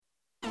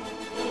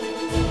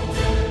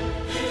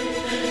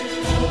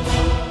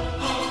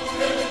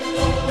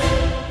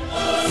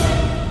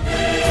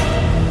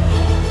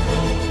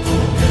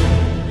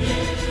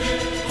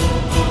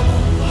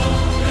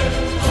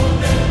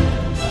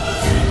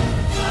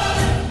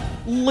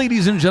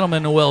Ladies and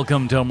gentlemen,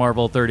 welcome to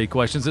Marvel 30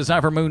 Questions. It's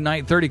time for Moon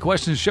Knight 30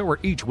 Questions show, where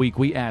each week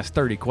we ask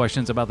 30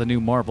 questions about the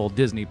new Marvel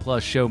Disney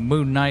Plus show,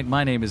 Moon Knight.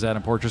 My name is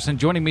Adam Portress, and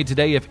joining me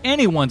today, if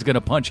anyone's going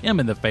to punch him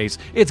in the face,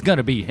 it's going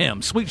to be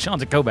him, Sweet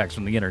Shanza Kovacs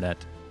from the internet.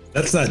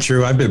 That's not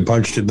true. I've been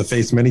punched in the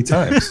face many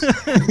times.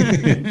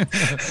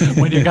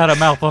 When you got a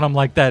mouth on him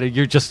like that,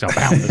 you're just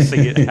bound to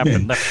see it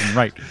happen left and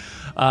right.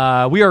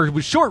 We are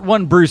short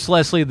one Bruce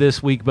Leslie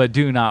this week, but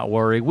do not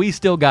worry. We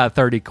still got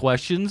 30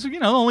 questions.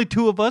 You know, only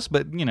two of us,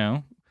 but you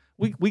know,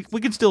 we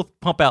can still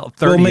pump out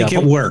 30. We'll make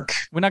it work.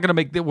 We're not going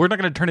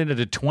to turn it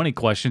into 20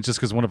 questions just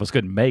because one of us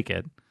couldn't make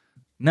it.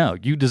 No,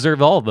 you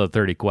deserve all of the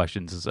 30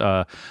 questions.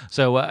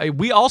 So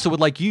we also would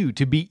like you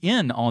to be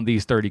in on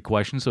these 30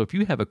 questions. So if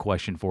you have a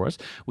question for us,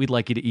 we'd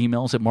like you to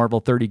email us at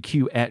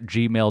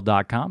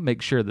marvel30q@gmail.com.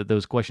 Make sure that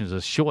those questions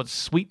are short,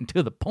 sweet, and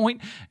to the point.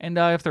 And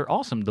if they're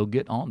awesome, they'll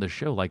get on the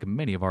show like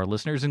many of our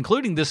listeners,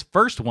 including this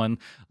first one.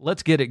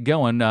 Let's get it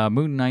going.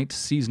 Moon Knight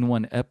Season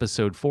 1,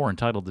 Episode 4,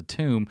 entitled The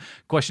Tomb.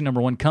 Question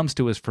number 1 comes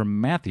to us from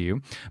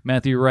Matthew.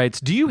 Matthew writes,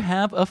 do you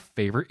have a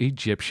favorite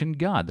Egyptian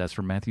god? That's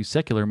from Matthew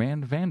Secular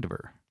Man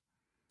Vandiver.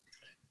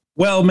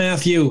 Well,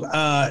 Matthew,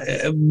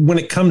 when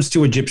it comes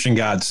to Egyptian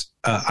gods,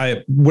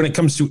 when it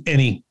comes to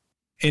any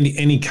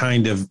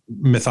kind of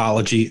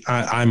mythology,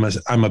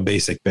 I'm a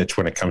basic bitch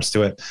when it comes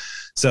to it.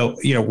 So,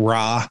 you know,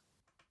 Ra,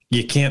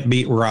 you can't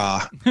beat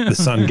Ra, the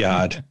sun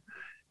god.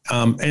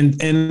 And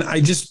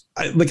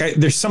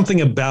there's something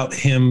about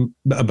him,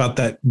 about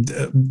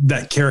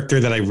that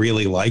character that I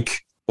really like,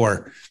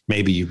 or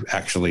maybe you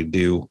actually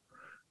do.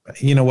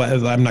 You know what?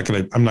 I'm not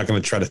gonna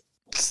try to.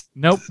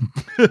 Nope.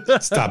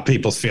 Stop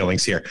people's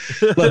feelings here.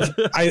 Look,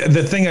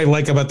 the thing I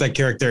like about that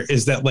character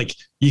is that, like,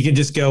 you can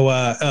just go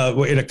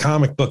in a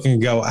comic book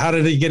and go, how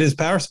did he get his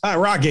powers?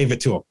 Ra gave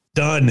it to him.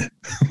 Done.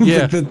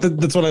 Yeah.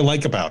 That's what I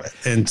like about it.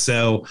 And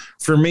so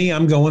for me,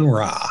 I'm going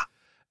Ra.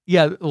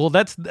 Yeah, well,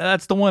 that's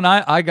the one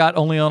I got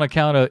only on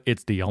account of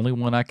it's the only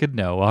one I could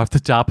know off the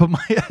top of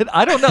my head.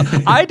 I don't know.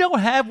 I don't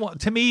have one.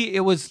 To me, it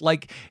was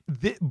like,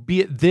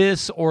 be it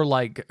this or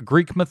like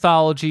Greek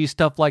mythology,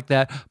 stuff like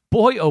that.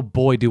 Boy, oh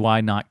boy, do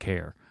I not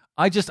care.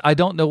 I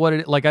don't know what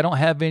it, like, I don't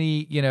have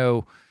any, you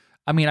know,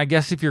 I mean, I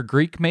guess if you're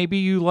Greek, maybe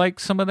you like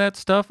some of that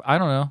stuff. I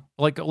don't know.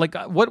 Like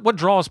what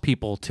draws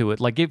people to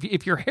it? Like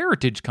if your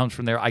heritage comes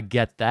from there, I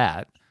get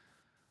that.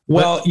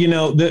 Well, you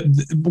know,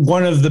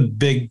 one of the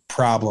big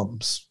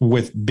problems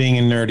with being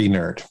a nerdy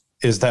nerd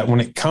is that when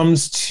it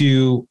comes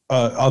to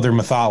other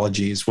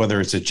mythologies, whether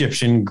it's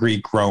Egyptian,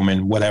 Greek,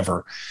 Roman,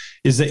 whatever,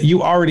 is that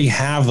you already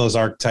have those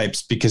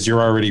archetypes because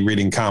you're already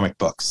reading comic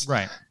books.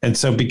 Right. And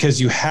so because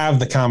you have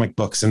the comic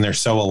books and they're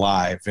so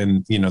alive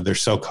and, you know, they're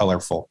so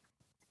colorful,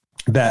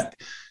 that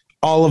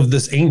all of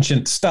this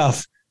ancient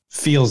stuff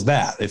feels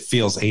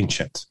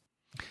ancient.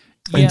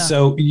 Yeah. And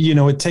so, you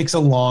know, it takes a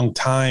long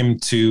time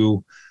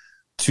to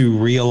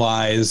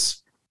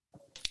realize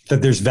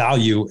that there's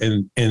value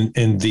in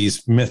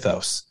these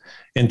mythos.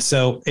 And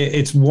so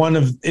it's one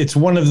of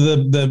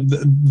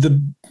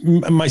the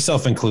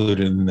myself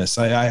included in this.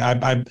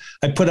 I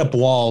put up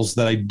walls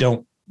that I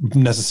don't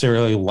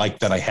necessarily like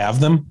that I have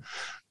them,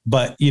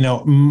 but, you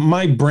know,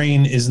 my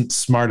brain isn't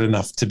smart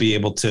enough to be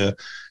able to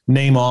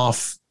name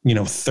off, you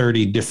know,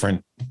 30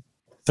 different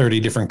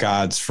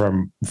gods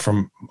from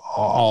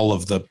all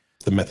of the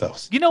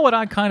mythos. You know what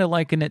I kind of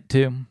liken it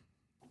to?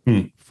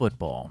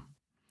 Football.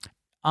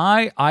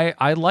 I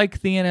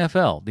like the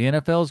NFL. The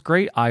NFL is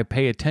great. I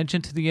pay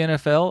attention to the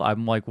NFL.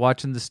 I'm like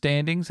watching the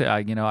standings.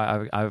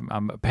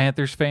 I'm a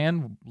Panthers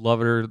fan.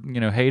 Love it or,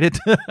 you know, hate it.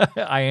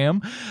 I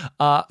am.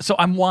 So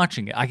I'm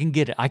watching it. I can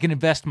get it. I can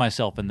invest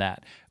myself in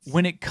that.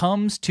 When it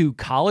comes to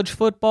college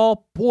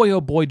football, boy,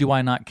 oh boy, do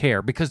I not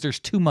care, because there's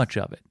too much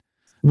of it.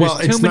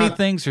 There's too many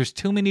things. There's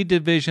too many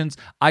divisions.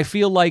 I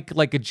feel like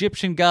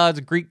Egyptian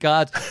gods, Greek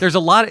gods. There's a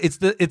lot. It's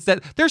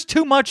that there's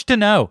too much to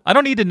know. I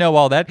don't need to know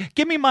all that.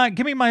 Give me my,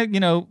 you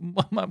know,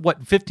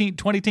 what, 15,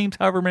 20 teams,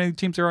 however many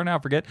teams there are now, I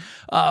forget.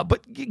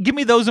 But give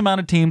me those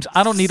amount of teams.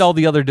 I don't need all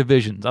the other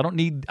divisions. I don't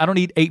need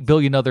 8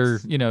 billion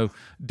other, you know,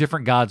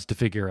 different gods to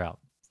figure out.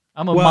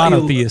 I'm a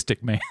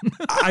monotheistic man.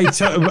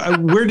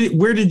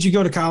 Where did you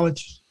go to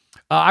college?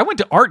 I went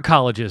to art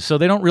colleges, so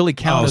they don't really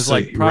count as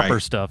like proper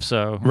stuff.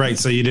 So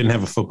so you didn't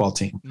have a football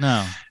team.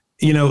 No.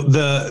 You know,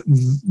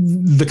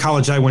 the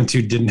college I went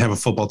to didn't have a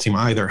football team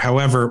either.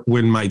 However,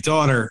 when my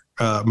daughter,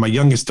 my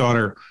youngest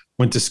daughter,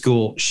 went to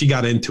school, she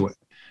got into it,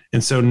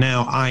 and so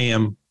now I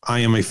am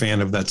a fan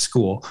of that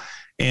school,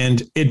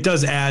 and it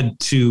does add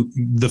to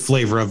the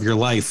flavor of your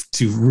life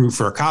to root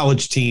for a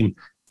college team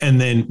and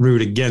then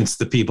root against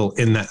the people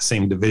in that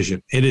same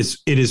division. It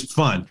is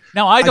fun.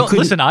 Now I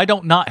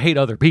don't not hate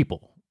other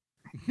people.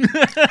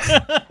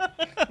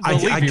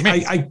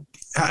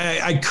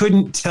 I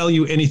couldn't tell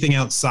you anything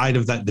outside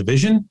of that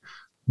division,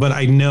 but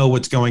I know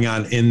what's going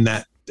on in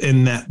that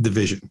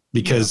division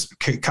because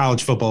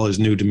college football is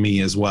new to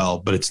me as well,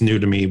 but it's new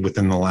to me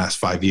within the last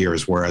 5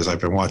 years, whereas I've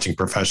been watching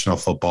professional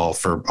football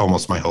for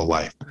almost my whole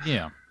life.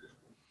 Yeah.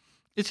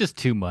 It's just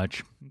too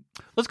much.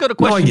 Let's go to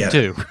question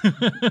 2.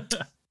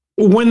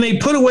 When they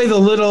put away the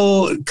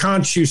little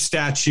Khonshu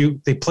statue,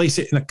 they place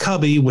it in a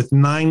cubby with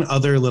 9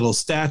 other little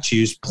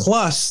statues.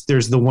 Plus,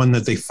 there's the one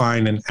that they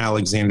find in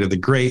Alexander the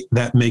Great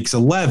that makes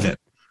 11.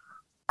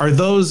 Are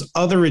those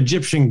other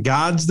Egyptian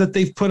gods that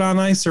they've put on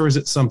ice, or is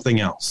it something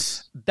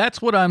else?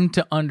 That's what I'm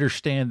to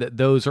understand, that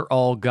those are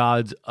all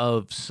gods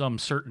of some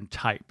certain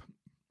type.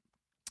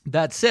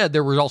 That said,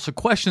 there were also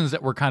questions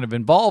that were kind of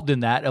involved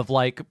in that of,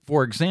 like,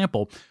 for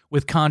example,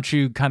 with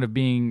Khonshu kind of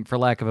being, for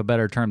lack of a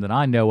better term than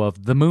I know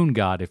of, the moon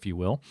god, if you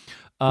will.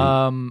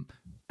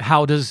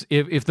 How does,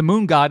 if the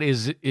moon god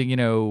is,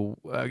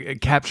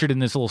 captured in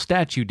this little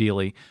statue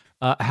dealy,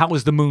 how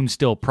is the moon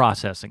still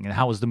processing, and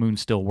how is the moon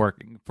still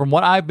working? From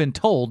what I've been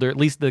told, or at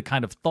least the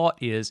kind of thought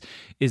is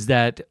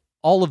that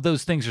all of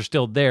those things are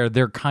still there.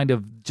 They're kind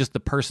of just the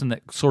person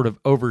that sort of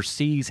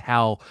oversees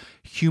how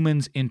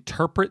humans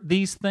interpret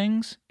these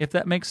things, if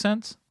that makes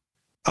sense.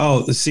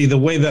 Oh, see, the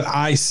way that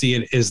I see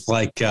it is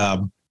like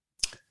the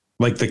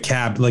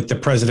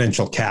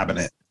presidential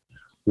cabinet,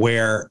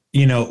 where,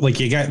 like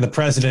you got the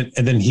president,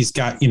 and then he's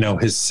got,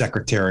 his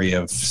secretary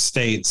of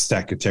state,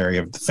 secretary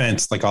of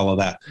defense, like all of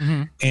that.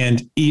 Mm-hmm.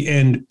 And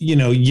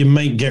you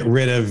might get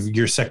rid of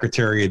your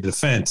secretary of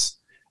defense,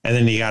 and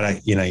then you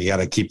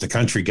gotta keep the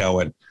country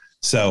going.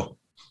 So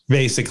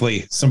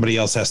basically somebody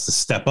else has to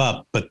step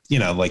up, but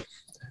like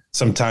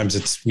sometimes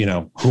it's,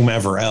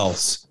 whomever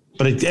else,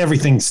 but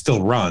everything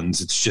still runs.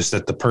 It's just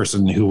that the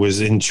person who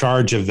was in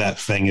charge of that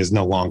thing is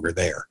no longer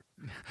there.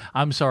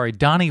 I'm sorry.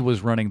 Donnie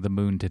was running the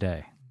moon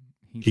today.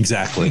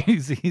 Exactly.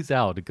 He's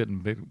out. It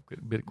couldn't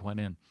fit quite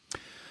in.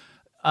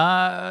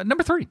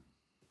 Number 3.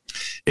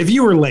 If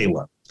you were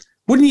Layla,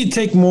 wouldn't you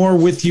take more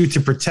with you to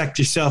protect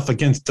yourself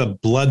against a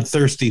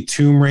bloodthirsty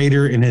Tomb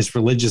Raider and his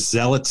religious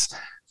zealots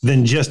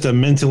than just a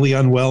mentally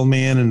unwell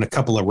man and a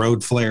couple of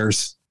road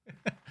flares?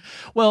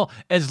 Well,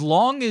 as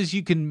long as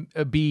you can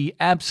be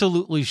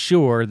absolutely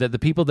sure that the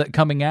people that are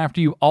coming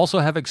after you also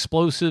have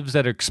explosives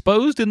that are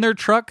exposed in their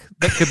truck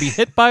that could be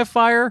hit by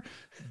fire,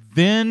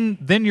 then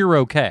you're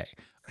okay.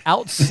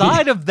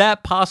 Outside of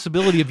that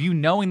possibility of you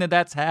knowing that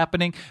that's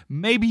happening,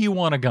 maybe you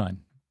want a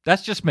gun.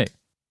 That's just me.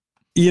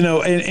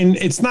 And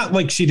it's not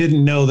like she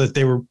didn't know that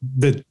they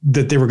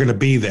were going to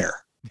be there.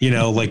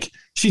 Like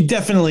she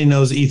definitely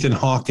knows Ethan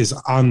Hawke is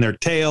on their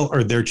tail,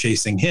 or they're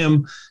chasing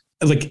him.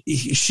 Like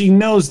she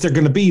knows they're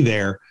going to be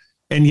there,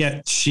 and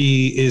yet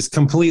she is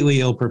completely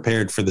ill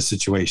prepared for the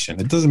situation.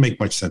 It doesn't make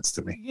much sense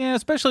to me. Yeah,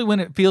 especially when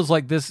it feels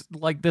like this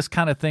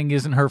kind of thing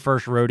isn't her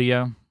first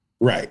rodeo.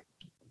 Right.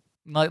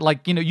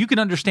 Like you can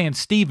understand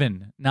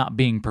Steven not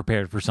being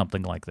prepared for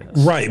something like this.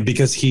 Right,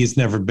 because he's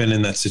never been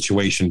in that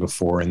situation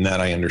before, and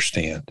that I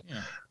understand.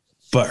 Yeah.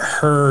 But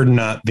her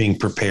not being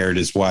prepared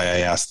is why I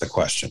asked the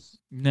question.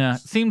 Nah,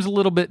 seems a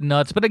little bit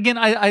nuts. But again,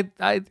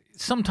 I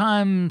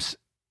sometimes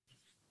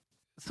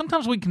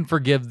we can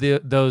forgive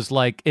those,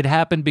 like, it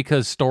happened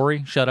because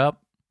story, shut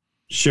up.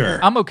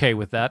 Sure. I'm okay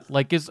with that.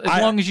 Like, as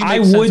long as you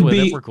make sense with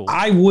it, we're cool.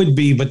 I would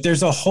be, but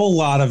there's a whole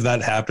lot of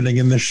that happening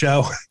in the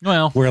show.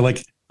 Well, where,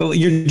 like,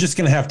 you're just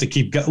going to have to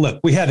keep going. Look,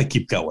 we had to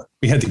keep going.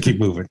 We had to keep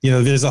moving.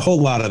 There's a whole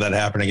lot of that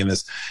happening in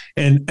this.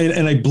 And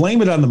I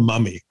blame it on The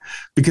Mummy,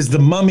 because The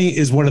Mummy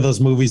is one of those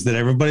movies that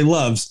everybody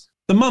loves.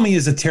 The Mummy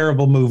is a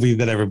terrible movie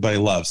that everybody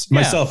loves,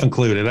 myself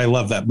included. I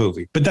love that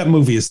movie, but that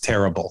movie is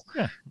terrible.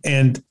 Yeah.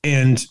 And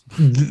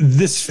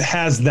this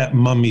has that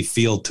Mummy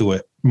feel to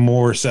it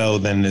more so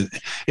than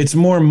it's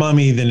more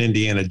Mummy than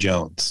Indiana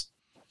Jones.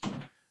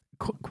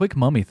 Quick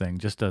Mummy thing,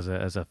 just as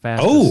a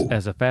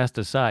fast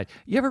aside.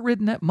 You ever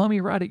ridden that Mummy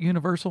ride at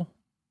Universal?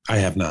 I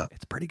have not.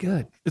 It's pretty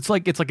good. It's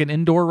like an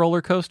indoor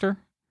roller coaster.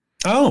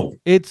 Oh,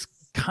 it's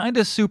kind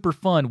of super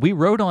fun. We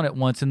rode on it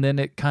once, and then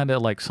it kind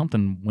of like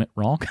something went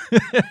wrong,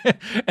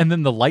 and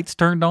then the lights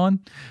turned on,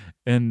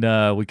 and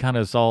we kind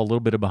of saw a little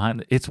bit of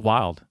behind. It's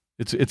wild.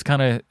 It's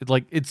kind of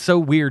like, it's so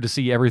weird to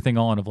see everything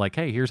on of like,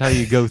 hey, here's how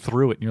you go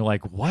through it, and you're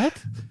like,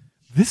 what?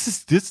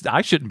 This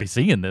I shouldn't be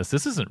seeing this.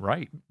 This isn't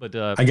right. But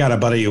I got a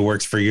buddy who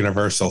works for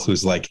Universal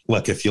who's like,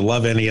 look, if you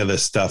love any of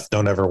this stuff,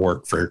 don't ever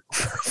work for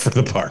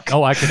the park.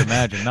 Oh, I could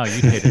imagine. No,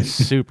 you'd hate it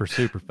super,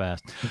 super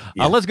fast.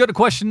 Yeah. Let's go to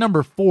question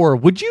number 4.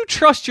 Would you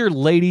trust your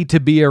lady to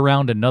be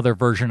around another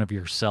version of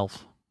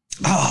yourself?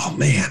 Oh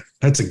man,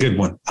 that's a good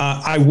one.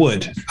 I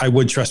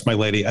would trust my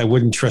lady. I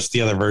wouldn't trust the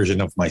other version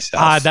of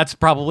myself. I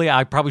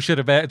probably should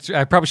have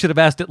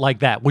asked it like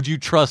that. Would you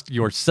trust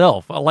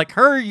yourself? Like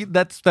her,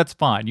 that's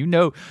fine. You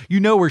know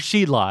where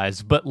she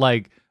lies, but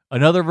like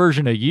another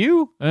version of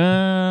you, I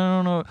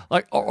don't know.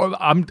 Like,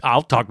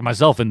 I'll talk to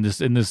myself in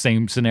this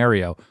same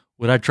scenario.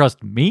 Would I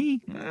trust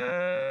me?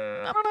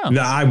 I don't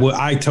know. No,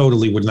 I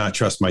totally would not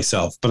trust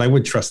myself, but I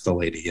would trust the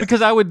lady. Yeah.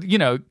 Because I would,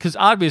 because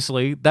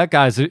obviously that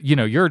guy's,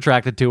 you're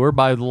attracted to her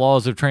by the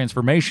laws of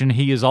transformation.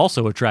 He is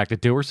also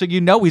attracted to her. So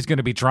he's going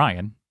to be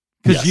trying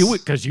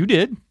because you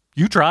did.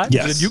 You tried.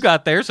 Yes. And you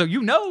got there. So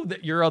that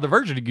your other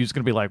version of you is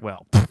going to be like,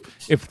 well,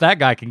 if that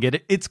guy can get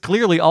it, it's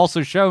clearly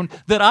also shown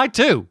that I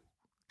too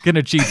can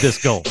achieve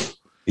this goal.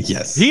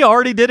 Yes. He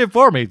already did it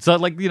for me. So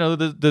like,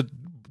 the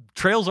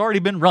trail's already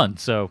been run.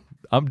 So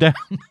I'm down.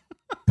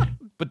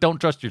 But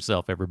don't trust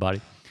yourself, everybody.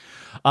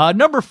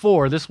 Number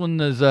 4, this one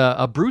is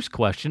a Bruce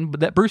question, but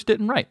that Bruce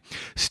didn't write.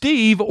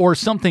 Steve, or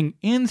something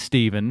in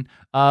Steven,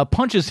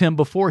 punches him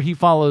before he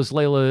follows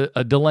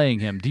Layla, delaying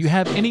him. Do you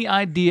have any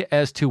idea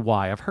as to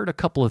why? I've heard a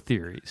couple of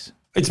theories.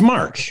 It's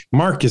Mark.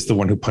 Mark is the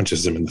one who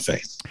punches him in the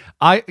face.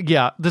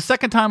 The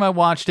second time I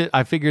watched it,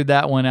 I figured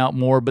that one out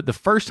more, but the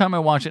first time I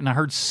watched it and I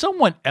heard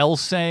someone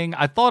else saying,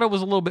 I thought it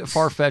was a little bit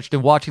far-fetched,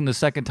 and watching the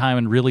second time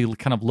and really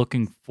kind of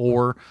looking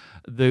for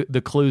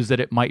the clues that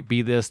it might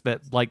be this,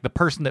 that like the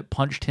person that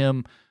punched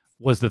him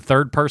was the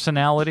third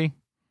personality.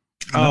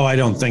 Oh, I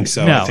don't think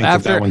so. No, I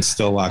think that one's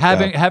still locked up.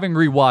 Having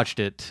rewatched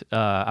it,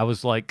 I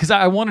was like, because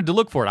I wanted to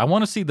look for it. I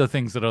want to see the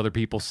things that other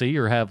people see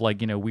or have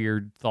like,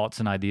 weird thoughts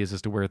and ideas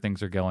as to where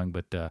things are going.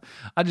 But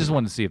I just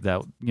wanted to see if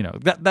that,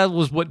 that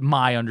was what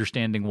my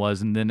understanding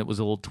was. And then it was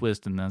a little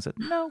twist. And then I said,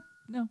 no,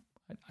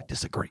 I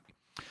disagree.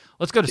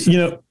 Let's go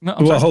to,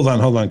 hold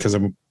on. Because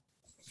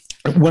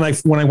when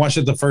I watched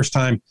it the first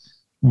time,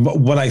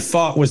 what I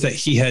thought was that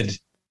he had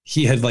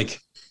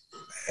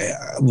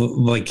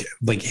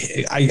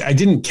I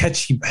didn't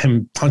catch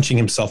him punching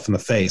himself in the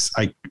face.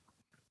 I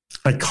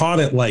caught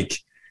it like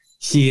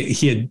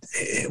he had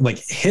like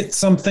hit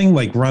something,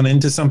 like run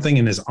into something,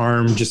 and his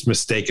arm just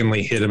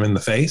mistakenly hit him in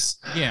the face.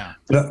 Yeah.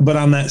 But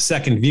on that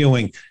second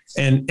viewing,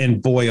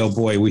 and boy, oh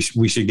boy, we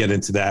should get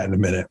into that in a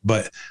minute.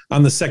 But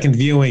on the second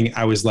viewing,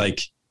 I was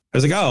like,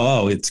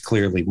 oh, it's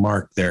clearly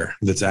Mark there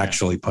that's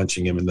actually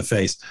punching him in the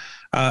face.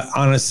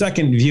 On a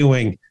second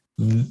viewing,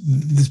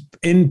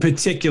 in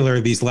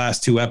particular, these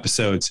last 2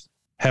 episodes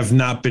have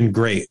not been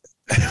great.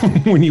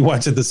 When you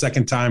watch it the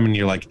second time and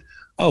you're like,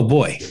 oh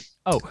boy.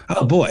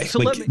 So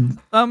like,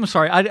 I'm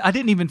sorry. I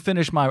didn't even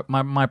finish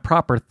my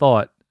proper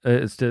thought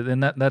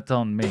and that's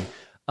on me.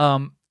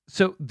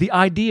 So the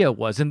idea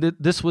was, and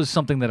this was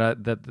something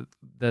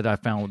that I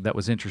found that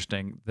was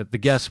interesting, that the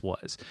guess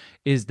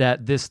is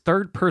that this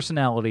third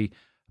personality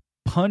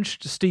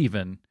punched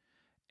Steven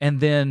and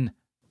then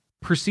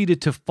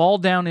proceeded to fall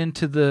down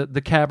into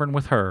the cavern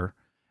with her,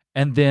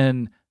 and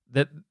then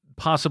that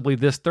possibly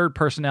this third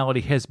personality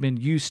has been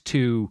used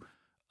to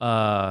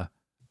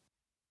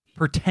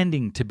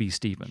pretending to be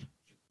Steven,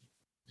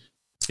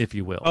 if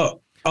you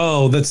will.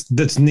 Oh,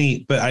 that's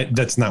neat, but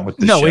that's not what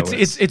this show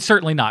is. It's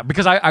certainly not,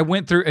 because I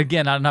went through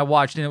again and I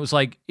watched, and it was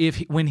like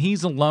when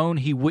he's alone,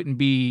 he wouldn't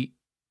be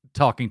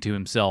talking to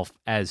himself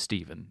as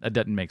Steven. That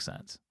doesn't make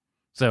sense.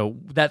 So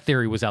that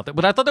theory was out there,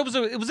 but I thought it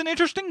was an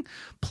interesting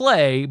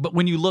play. But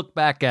when you look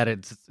back at it,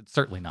 it's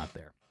certainly not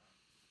there.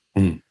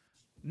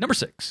 Number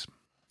 6.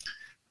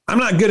 I'm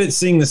not good at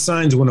seeing the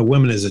signs when a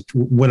woman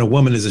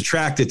is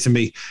attracted to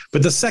me.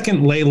 But the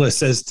second Layla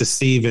says to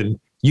Steven,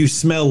 "You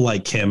smell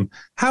like him,"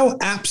 how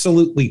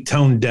absolutely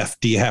tone deaf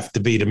do you have to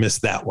be to miss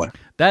that one?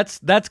 That's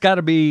got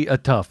to be a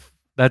tough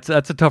road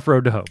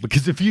to hoe,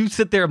 because if you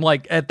sit there, I'm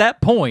like, at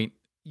that point,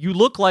 you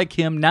look like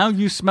him. Now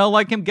you smell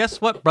like him.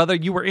 Guess what, brother?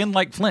 You were in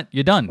like Flint.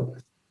 You're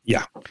done.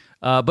 Yeah.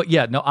 But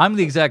yeah, no, I'm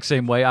the exact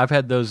same way. I've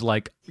had those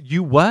like,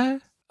 you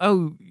what?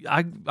 Oh,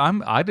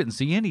 I didn't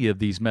see any of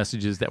these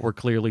messages that were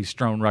clearly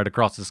strewn right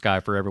across the sky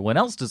for everyone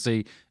else to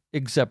see,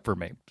 except for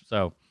me.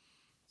 So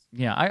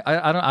yeah,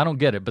 I don't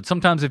get it. But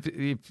sometimes if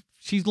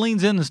she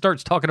leans in and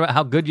starts talking about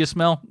how good you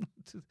smell,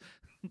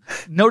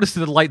 notice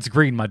that the light's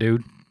green, my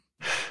dude.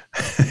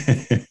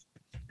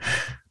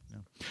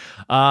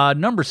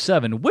 Number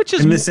 7, which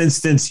is in this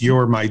instance,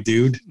 you're my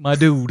dude. My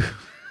dude.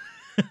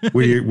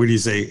 Would you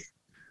say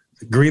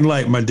green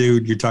light, my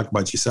dude? You're talking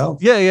about yourself?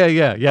 Yeah.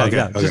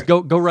 Okay. Just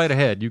go right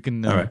ahead. You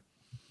can. All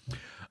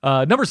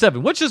right. Number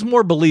 7, which is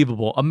more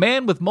believable? A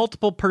man with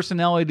multiple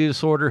personality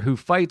disorder who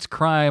fights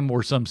crime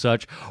or some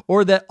such,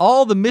 or that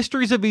all the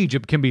mysteries of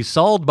Egypt can be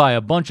solved by a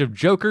bunch of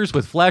jokers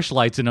with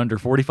flashlights in under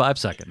 45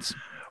 seconds?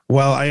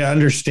 Well, I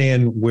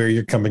understand where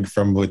you're coming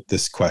from with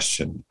this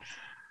question.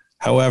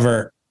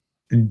 However,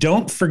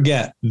 don't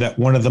forget that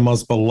one of the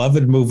most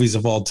beloved movies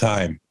of all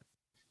time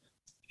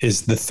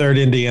is the third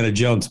Indiana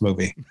Jones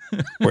movie,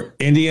 where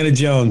Indiana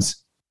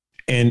Jones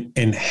in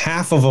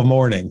half of a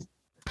morning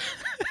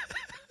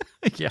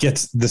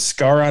gets the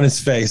scar on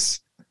his face,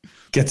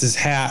 gets his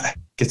hat,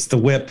 gets the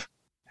whip,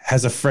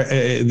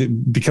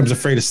 becomes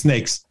afraid of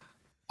snakes,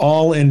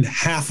 all in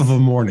half of a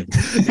morning.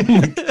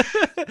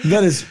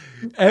 That is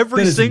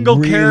every single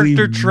really,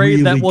 character trait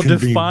really that will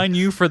define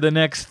you for the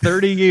next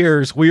 30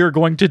 years. We are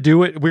going to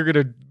do it. We're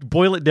going to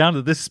boil it down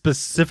to this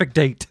specific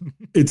date.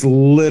 It's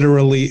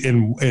literally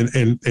in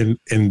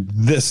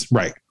this,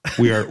 right?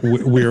 We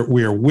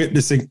are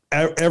witnessing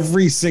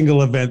every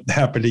single event that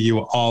happened to you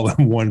all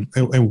in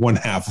one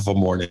half of a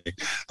morning.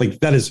 Like,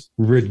 that is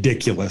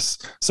ridiculous.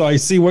 So I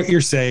see what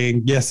you're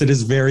saying. Yes, it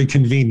is very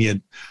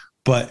convenient,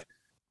 but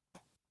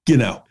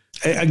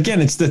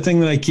again, it's the thing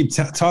that I keep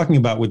talking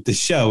about with the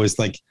show is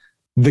like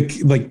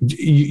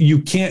you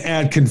can't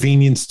add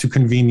convenience to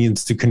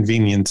convenience to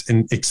convenience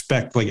and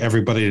expect like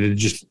everybody to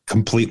just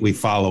completely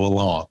follow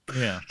along.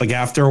 Yeah. Like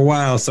after a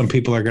while, some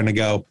people are going to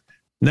go,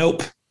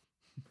 nope,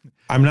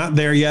 I'm not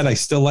there yet. I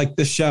still like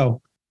this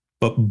show,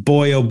 but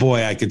boy, oh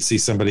boy, I could see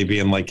somebody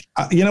being like,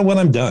 you know what?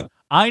 I'm done.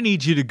 I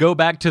need you to go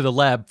back to the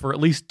lab for at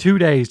least 2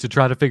 days to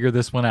try to figure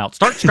this one out.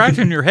 Start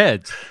scratching your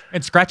heads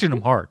and scratching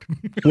them hard.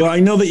 Well, I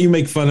know that you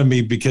make fun of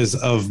me because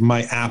of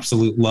my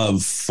absolute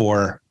love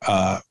for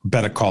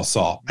Better Call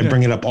Saul. I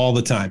bring it up all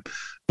the time.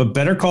 But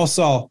Better Call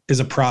Saul is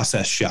a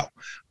process show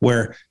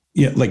where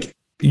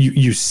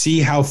you see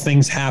how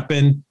things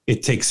happen.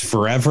 It takes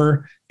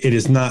forever. It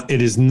is not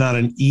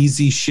an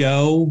easy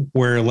show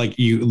where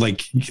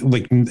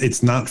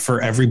it's not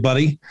for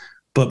everybody,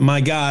 but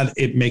my God,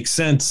 it makes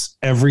sense.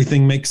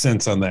 Everything makes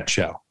sense on that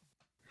show.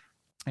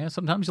 Yeah,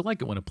 sometimes you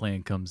like it when a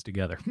plan comes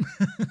together.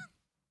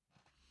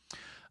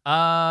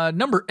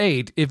 Number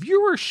 8, if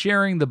you were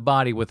sharing the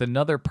body with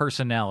another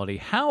personality,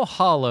 how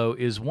hollow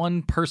is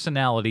one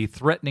personality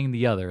threatening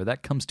the other?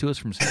 That comes to us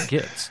from some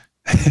kids.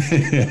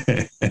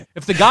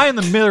 If the guy in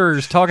the mirror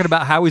is talking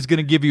about how he's going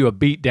to give you a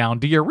beat down,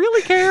 do you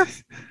really care?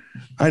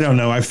 I don't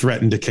know. I've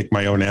threatened to kick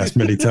my own ass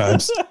many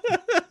times.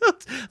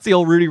 It's the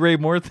old Rudy Ray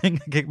Moore thing.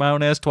 I kick my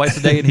own ass twice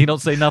a day and he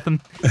don't say nothing.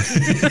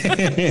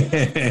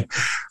 This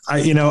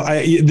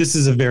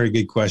is a very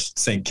good question,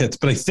 St. Kitts,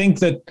 but I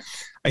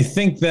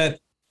think that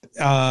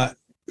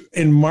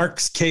in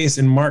Mark's case,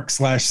 in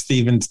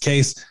Mark/Steven's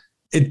case,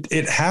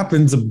 it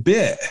happens a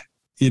bit,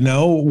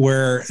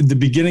 where the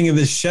beginning of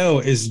this show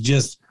is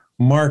just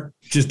Mark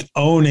just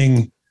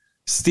owning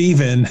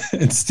Steven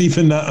and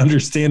Steven not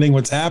understanding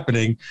what's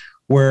happening,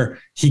 where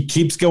he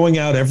keeps going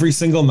out every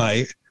single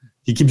night.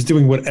 He keeps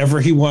doing whatever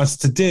he wants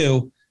to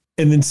do.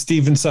 And then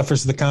Steven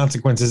suffers the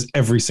consequences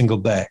every single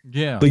day.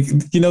 Yeah.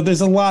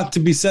 There's a lot to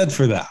be said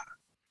for that.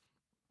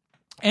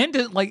 And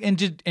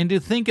to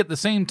think at the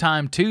same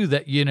time too,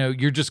 that,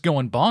 you're just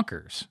going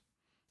bonkers.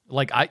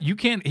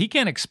 He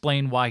can't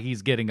explain why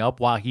he's getting up,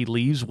 why he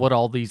leaves, what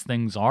all these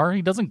things are.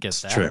 He doesn't get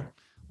that. True.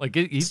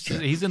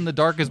 He's in the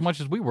dark as much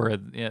as we were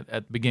at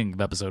the beginning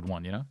of episode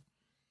 1,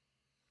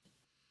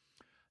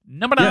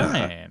 Number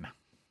 9.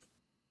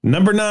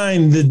 Number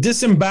 9, the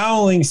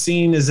disemboweling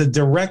scene is a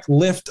direct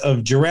lift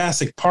of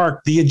Jurassic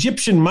Park. The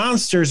Egyptian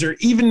monsters are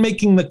even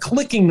making the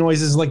clicking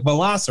noises like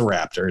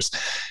velociraptors.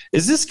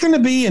 Is this going to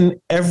be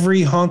in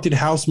every haunted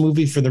house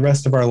movie for the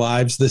rest of our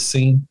lives, this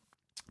scene?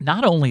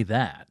 Not only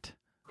that,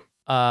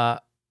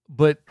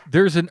 but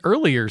there's an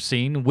earlier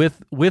scene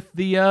with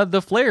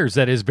the flares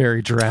that is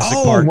very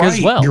Jurassic Park as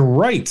well. You're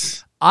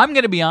right. I'm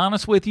going to be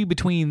honest with you,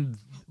 between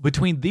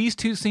these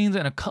two scenes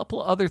and a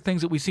couple other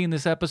things that we see in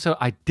this episode,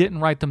 I didn't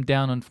write them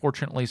down,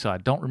 unfortunately, so I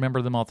don't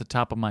remember them off the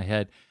top of my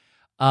head.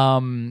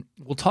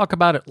 We'll talk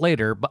about it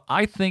later, but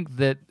I think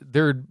that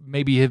there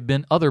maybe have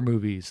been other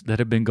movies that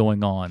have been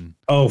going on.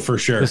 Oh, for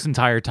sure. This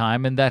entire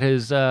time, and that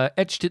has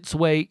etched its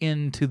way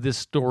into this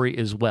story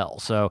as well.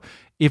 So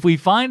if we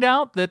find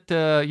out that,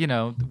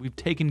 we've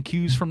taken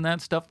cues from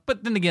that stuff,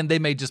 but then again, they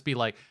may just be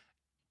like,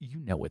 you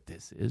know what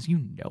this is. You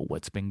know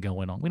what's been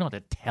going on. We don't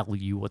have to tell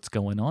you what's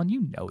going on.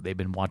 You know they've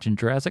been watching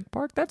Jurassic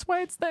Park. That's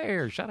why it's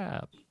there. Shut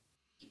up.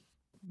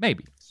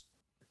 Maybe.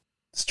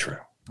 It's true.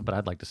 But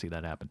I'd like to see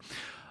that happen.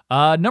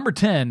 Number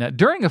 10,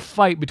 during a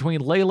fight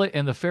between Layla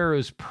and the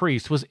Pharaoh's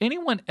priest, was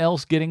anyone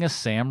else getting a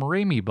Sam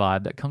Raimi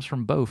vibe? That comes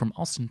from Bo from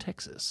Austin,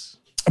 Texas.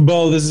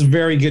 Bo, this is a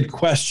very good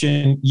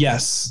question.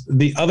 Yes.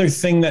 The other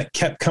thing that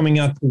kept coming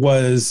up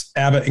was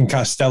Abbott and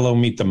Costello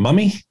meet the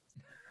mummy.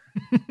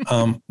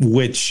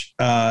 Which,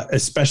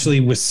 especially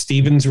with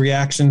Steven's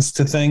reactions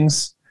to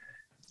things,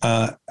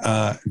 to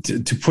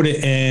put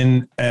it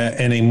in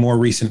a more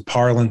recent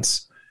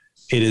parlance,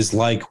 it is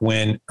like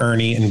when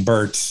Ernie and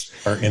Bert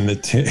are in the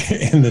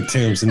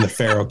tombs and the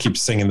Pharaoh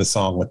keeps singing the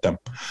song with them.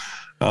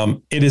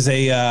 It is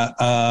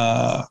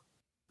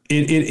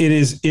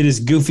it is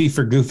goofy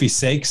for goofy's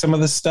sake. Some of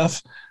this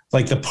stuff,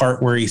 like the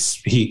part where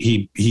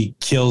he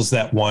kills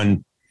that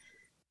one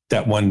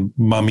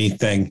mummy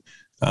thing.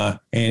 And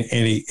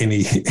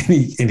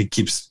he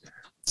keeps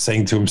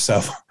saying to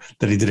himself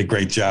that he did a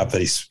great job, that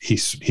he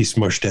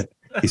smushed it.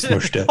 He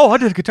smushed it. Oh, I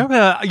did a good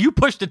job. You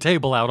pushed the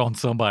table out on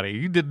somebody.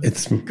 You did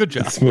good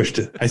job. I smushed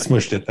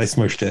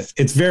it.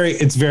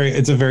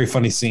 It's a very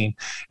funny scene,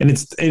 and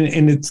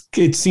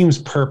it seems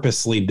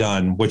purposely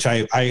done, which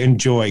I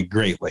enjoy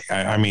greatly.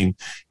 I mean,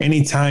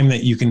 anytime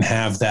that you can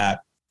have that,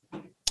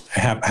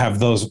 have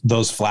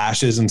those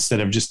flashes instead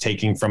of just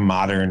taking from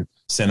modern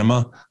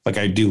cinema, like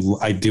I do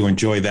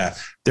enjoy that.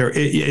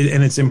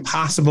 And it's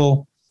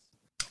impossible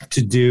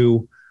to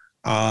do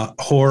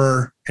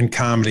horror and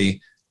comedy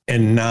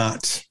and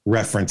not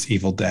reference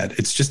Evil Dead.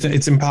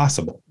 It's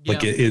impossible. Yeah.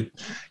 Like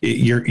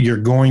you're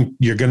going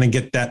to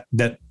get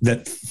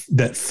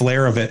that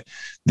flare of it.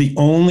 The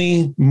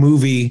only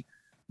movie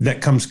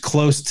that comes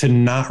close to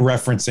not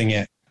referencing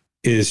it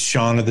is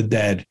Shaun of the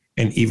Dead.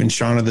 And even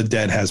Shaun of the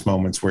Dead has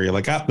moments where you're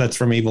like, that's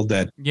from Evil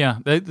Dead. Yeah,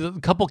 the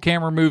couple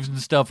camera moves and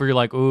stuff where you're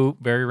like, ooh,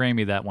 very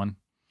Raimi, that one.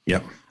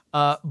 Yep.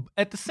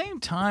 At the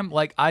same time,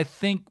 like, I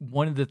think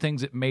one of the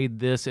things that made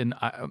this, and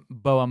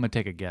Bo, I'm going to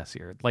take a guess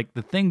here. Like,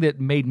 the thing that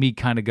made me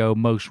kind of go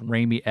most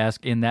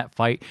Raimi-esque in that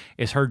fight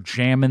is her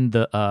jamming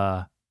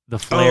the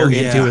flare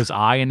into his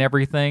eye and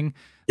everything.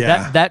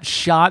 Yeah. That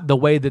shot, the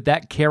way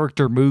that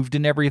character moved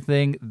and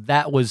everything,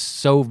 that was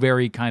so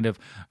very kind of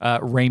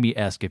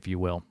Raimi-esque, if you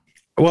will.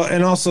 Well,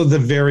 and also the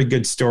very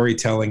good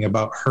storytelling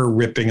about her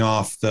ripping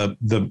off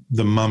the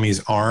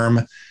mummy's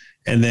arm,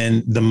 and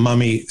then the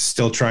mummy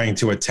still trying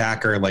to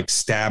attack her, like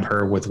stab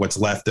her with what's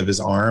left of his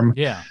arm.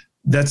 Yeah.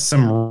 That's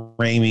some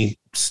Raimi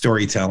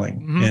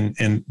storytelling,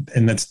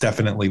 and that's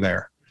definitely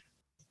there.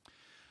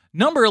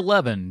 Number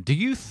 11, do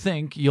you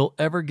think you'll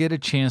ever get a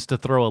chance to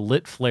throw a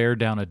lit flare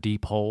down a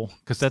deep hole?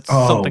 Because that's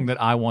something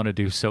that I want to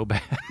do so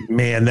bad.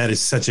 Man, that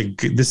is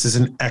this is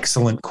an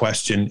excellent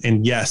question.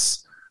 And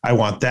yes, I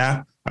want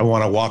that. I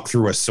want to walk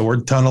through a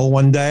sword tunnel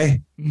one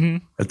day.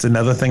 Mm-hmm. That's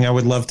another thing I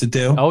would love to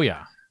do. Oh,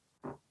 yeah.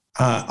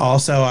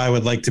 Also, I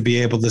would like to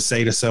be able to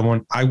say to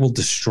someone, I will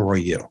destroy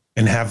you,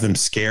 and have them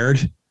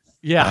scared.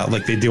 Yeah.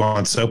 Like they do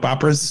on soap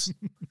operas.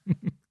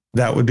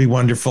 That would be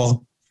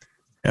wonderful.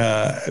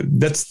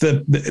 That's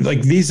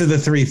these are the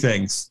three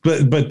things,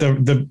 but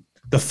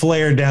the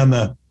flare down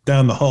the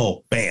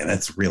hole, man,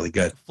 that's really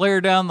good.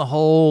 Flare down the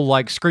hole,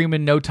 like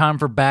screaming "No time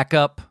for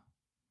backup."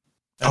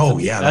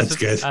 That's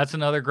good. That's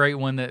another great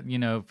one that,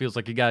 feels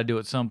like you got to do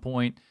at some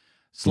point.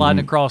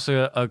 Sliding across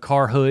a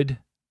car hood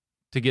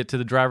to get to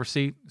the driver's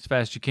seat as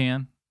fast as you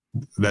can.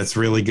 That's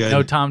really good.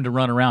 No time to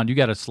run around. You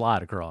got to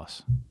slide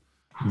across.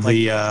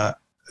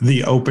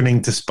 The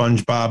opening to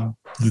SpongeBob,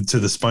 to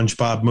the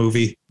SpongeBob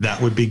movie, that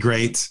would be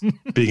great.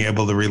 Being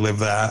able to relive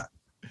that.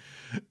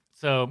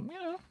 So,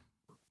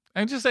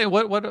 I just say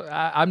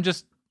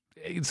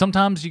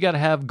sometimes you got to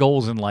have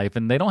goals in life,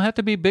 and they don't have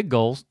to be big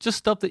goals, just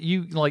stuff that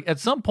you like at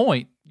some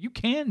point you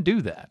can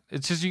do that.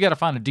 It's just, you got to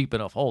find a deep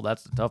enough hole.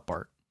 That's the tough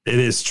part. It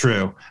is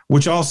true,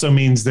 which also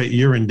means that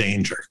you're in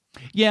danger.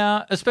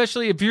 Yeah,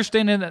 especially if you're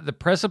standing at the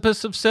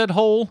precipice of said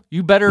hole,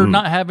 you better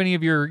not have any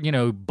of your,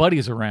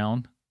 buddies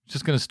around.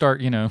 Just going to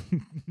start,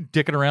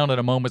 dicking around at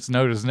a moment's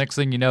notice. Next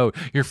thing you know,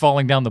 you're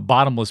falling down the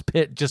bottomless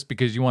pit just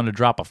because you want to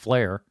drop a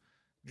flare.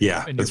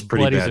 Yeah, and that's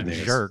pretty bad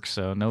news. Jerk,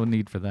 so no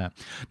need for that.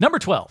 Number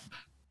 12.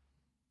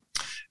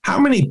 How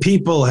many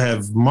people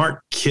have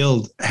Mark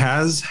killed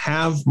at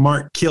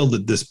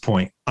this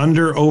point?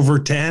 Over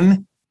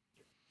 10?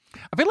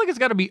 I feel like it's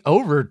got to be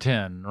over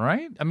 10,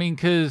 right? I mean,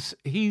 because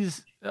he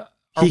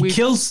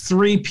kills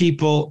 3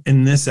 people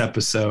in this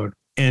episode.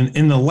 And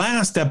in the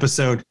last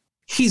episode,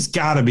 he's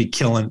got to be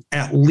killing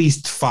at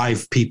least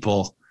 5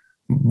 people,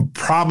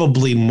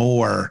 probably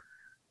more,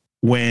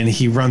 when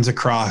he runs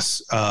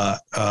across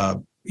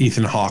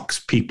Ethan Hawke's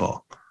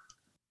people.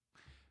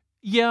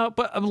 Yeah,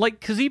 but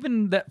because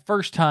even that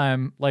first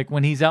time, like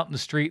when he's out in the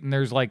street and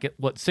there's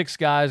 6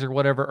 guys or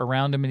whatever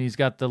around him, and he's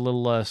got the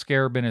little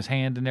scarab in his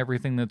hand and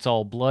everything that's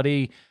all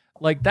bloody.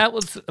 Like that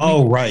was,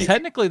 right.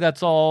 Technically,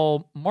 that's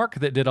all Mark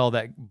that did all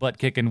that butt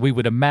kicking. We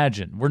would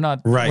imagine. We're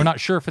not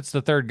sure if it's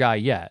the third guy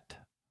yet.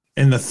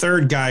 And the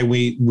third guy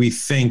we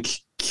think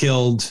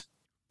killed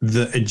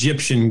the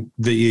Egyptian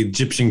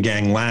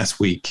gang last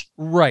week.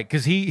 Right,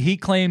 because he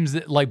claims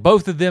that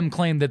both of them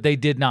claim that they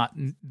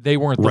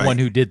weren't the one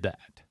who did that.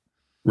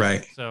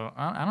 Right. So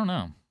I don't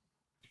know.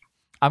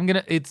 I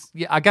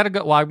got to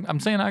go. Well,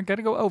 I'm saying I got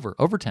to go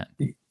over 10.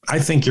 I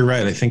think you're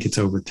right. I think it's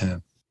over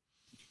 10.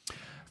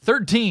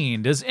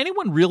 13. Does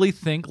anyone really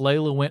think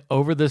Layla went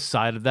over the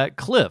side of that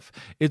cliff?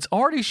 It's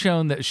already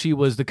shown that she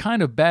was the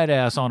kind of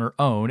badass on her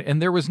own,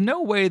 and there was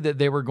no way that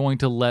they were going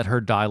to let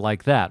her die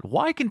like that.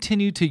 Why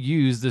continue to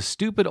use the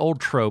stupid old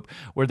trope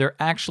where they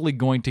actually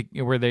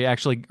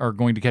are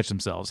going to catch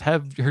themselves?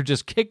 Have her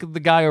just kick the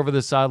guy over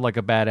the side like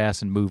a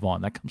badass and move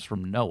on. That comes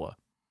from Noah.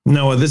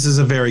 Noah, this is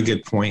a very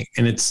good point,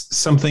 and it's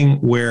something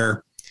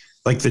where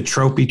the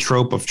tropey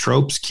trope of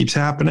tropes keeps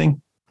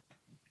happening.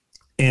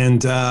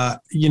 And,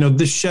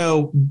 this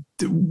show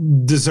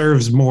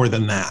deserves more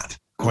than that,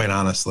 quite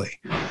honestly.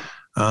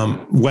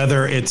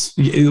 Whether it's,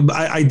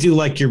 I do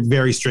like you're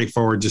very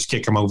straightforward, just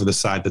kick him over the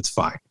side. That's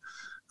fine.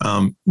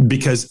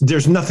 Because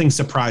there's nothing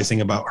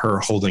surprising about her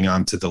holding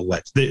on to the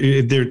ledge.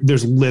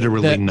 There's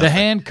literally nothing. The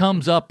hand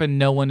comes up and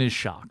no one is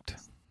shocked.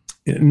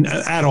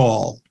 At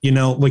all.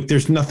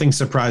 There's nothing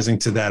surprising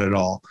to that at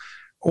all.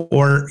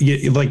 Or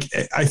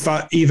I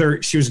thought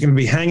either she was going to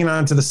be hanging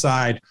on to the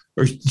side,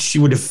 or she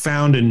would have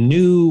found a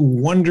new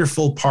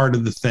wonderful part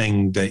of the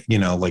thing that,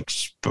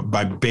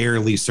 by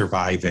barely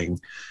surviving,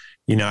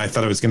 I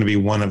thought it was going to be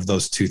one of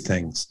those two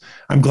things.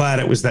 I'm glad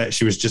it was that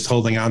she was just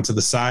holding on to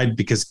the side,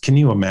 because can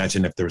you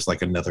imagine if there was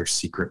another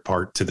secret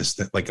part to this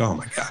thing? Oh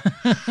my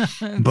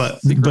God.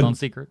 But secret on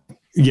secret.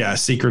 Yeah.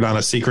 Secret on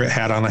a secret,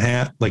 hat on a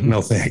hat.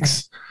 No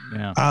thanks.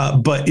 Yeah.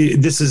 But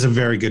this is a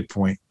very good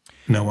point,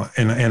 Noah.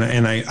 And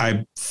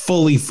I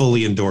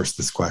fully endorse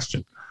this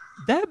question.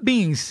 That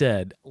being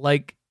said,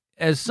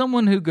 as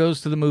someone who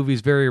goes to the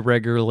movies very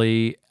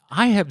regularly,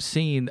 I have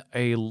seen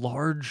a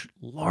large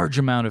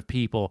amount of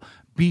people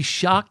be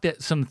shocked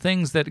at some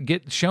things that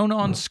get shown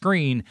on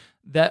screen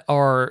that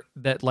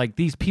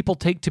these people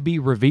take to be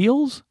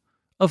reveals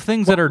of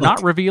things that are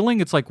not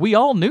revealing. It's we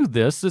all knew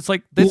this. It's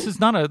this is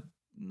not a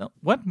no,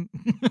 what?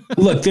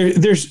 Look,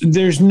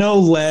 there's no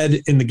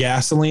lead in the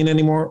gasoline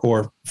anymore,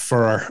 or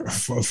for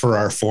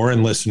our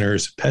foreign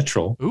listeners,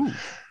 petrol. Ooh.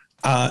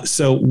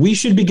 So we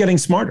should be getting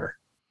smarter.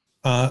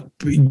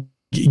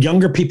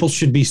 younger people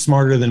should be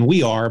smarter than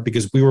we are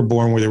because we were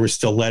born where there was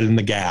still lead in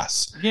the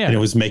gas. Yeah. And it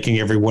was making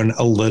everyone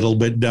a little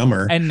bit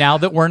dumber. And now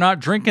that we're not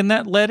drinking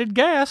that leaded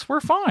gas,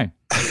 we're fine.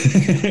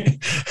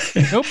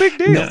 No big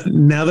deal.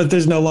 Now that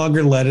there's no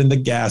longer lead in the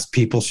gas,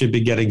 people should be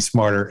getting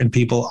smarter, and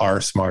people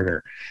are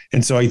smarter.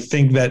 And so I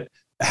think that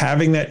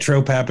having that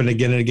trope happen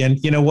again and again,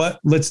 you know what?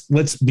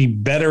 Let's be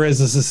better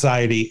as a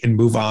society and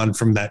move on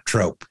from that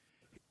trope.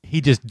 She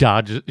just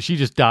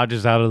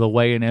dodges out of the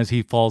way, and as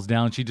he falls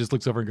down, she just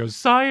looks over and goes,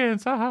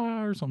 "Science,"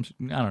 or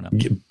something. I don't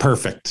know.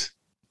 Perfect.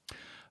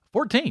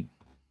 14.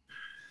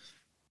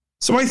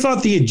 So I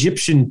thought the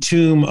Egyptian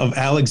tomb of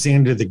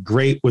Alexander the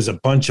Great was a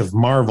bunch of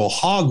Marvel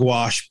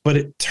hogwash, but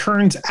it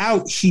turns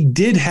out he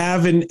did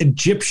have an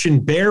Egyptian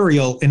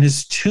burial, and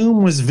his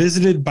tomb was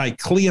visited by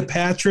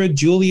Cleopatra,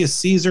 Julius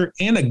Caesar,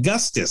 and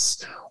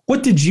Augustus.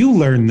 What did you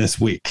learn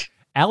this week?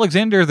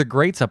 Alexander the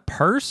Great's a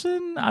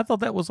person? I thought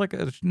that was like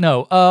a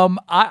no.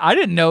 I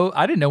didn't know.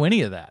 I didn't know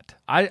any of that.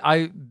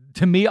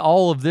 To me,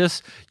 all of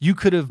this, you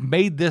could have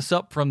made this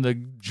up from the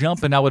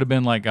jump, and I would have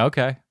been like,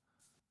 okay.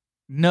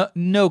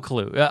 No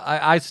clue.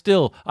 I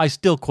still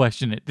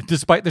question it,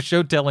 despite the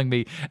show telling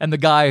me, and the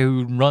guy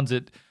who runs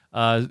it,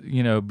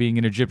 being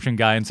an Egyptian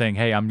guy and saying,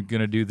 "Hey, I'm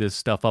gonna do this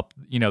stuff up,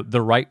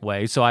 the right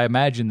way." So I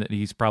imagine that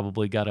he's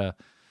probably got a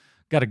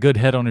good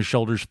head on his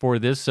shoulders for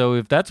this. So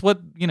if that's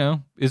what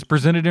is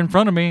presented in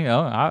front of me,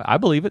 I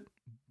believe it.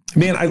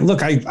 Man,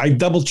 I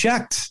double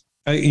checked.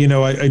 I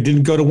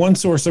didn't go to one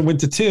source. I went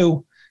to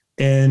two,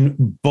 and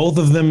both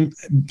of them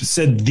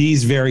said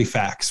these very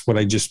facts. What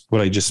I just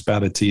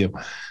spouted to you.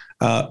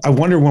 I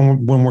wonder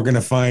when we're going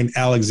to find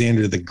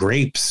Alexander the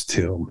Grape's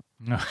tomb.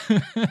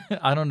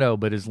 I don't know,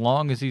 but as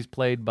long as he's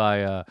played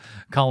by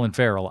Colin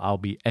Farrell, I'll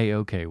be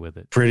A-okay with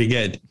it. Pretty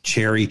good.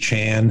 Cherry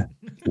Chan,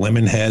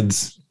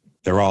 Lemonheads,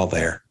 they're all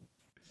there.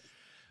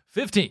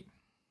 15.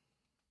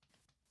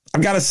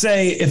 I've got to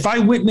say, if I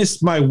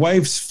witnessed my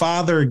wife's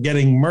father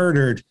getting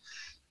murdered,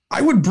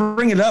 I would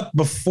bring it up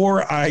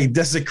before I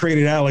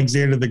desecrated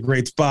Alexander the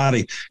Great's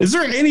body. Is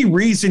there any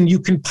reason you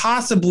can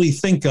possibly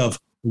think of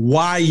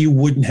why you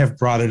wouldn't have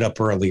brought it up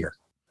earlier?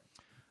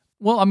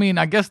 Well, I mean,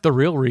 I guess the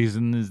real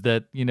reason is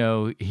that,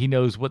 he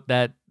knows what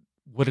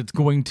it's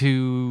going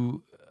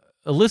to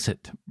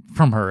elicit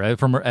from her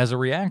as a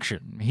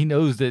reaction. He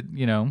knows that,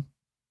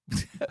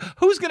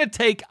 who's going to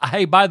take,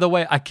 hey, by the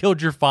way, I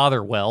killed your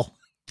father. Well,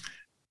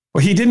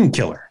 he didn't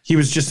kill her. He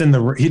was just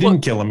he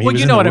didn't kill him. He was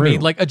you know what room. I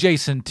mean? Like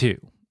adjacent to.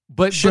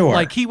 But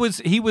like he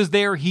was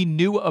there, he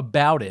knew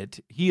about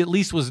it. He at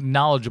least was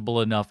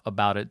knowledgeable enough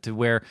about it to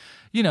where,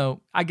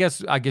 I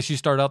guess you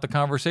start out the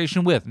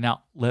conversation with,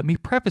 now let me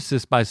preface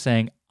this by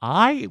saying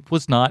I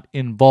was not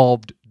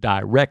involved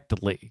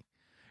directly,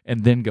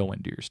 and then go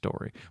into your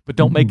story. But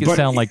don't make it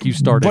sound like you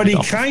started. But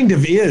he kind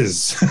of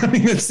is. I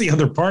mean, that's the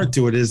other part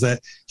to it, is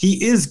that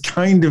he is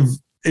kind of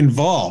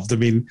involved. I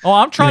mean,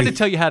 I'm trying to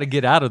tell you how to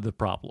get out of the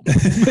problem.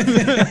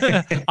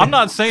 I'm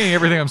not saying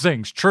everything I'm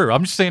saying is true.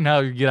 I'm just saying how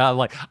you get out.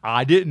 Like,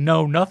 I didn't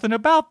know nothing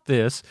about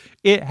this.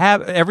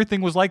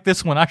 Everything was like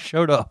this when I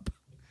showed up.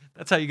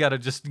 That's how you got to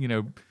just,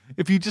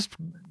 if you just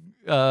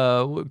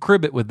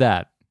crib it with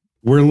that.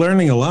 We're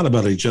learning a lot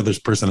about each other's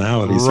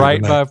personalities.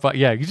 Right.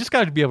 Yeah, you just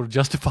got to be able to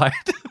justify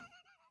it.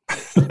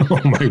 Oh,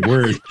 my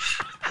word.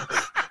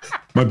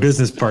 My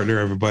business partner,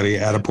 everybody,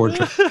 at a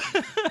portrait.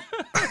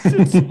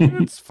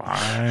 It's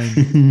fine.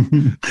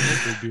 No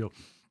big deal.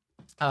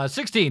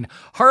 16.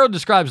 Haro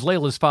describes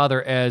Layla's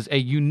father as a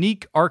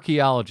unique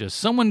archaeologist.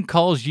 Someone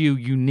calls you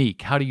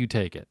unique. How do you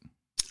take it?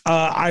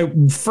 I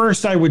would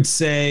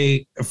say,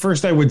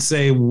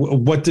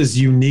 what does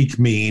unique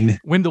mean?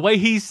 When the way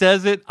he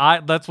says it,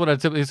 that's what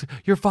I'd say. Is,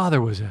 your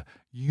father was a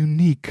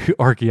unique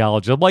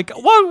archaeologist. I'm like,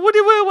 what?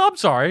 I'm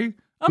sorry.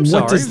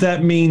 What does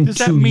that mean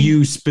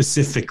you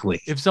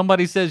specifically? If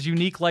somebody says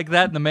unique like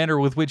that in the manner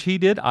with which he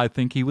did, I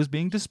think he was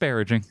being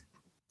disparaging.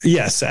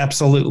 Yes,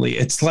 absolutely.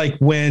 It's like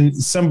when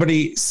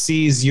somebody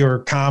sees your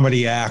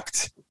comedy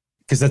act,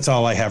 because that's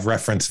all I have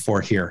reference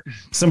for here.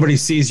 Somebody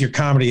sees your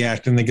comedy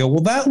act and they go,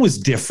 well, that was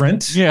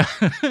different. Yeah.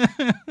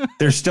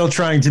 They're still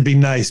trying to be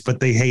nice, but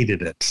they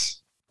hated it.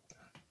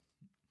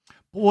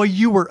 Boy,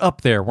 you were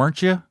up there,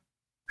 weren't you?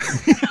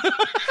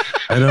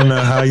 I don't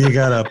know how you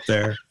got up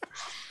there.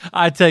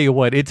 I tell you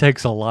what, it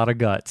takes a lot of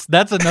guts.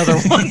 That's another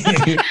one.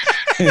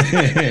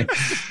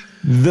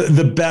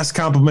 The best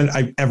compliment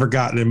I've ever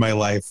gotten in my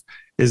life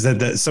is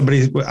that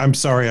somebody, I'm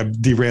sorry, I'm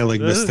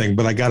derailing this thing,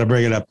 but I got to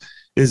bring it up,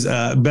 is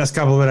best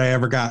compliment I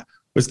ever got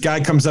was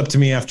guy comes up to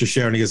me after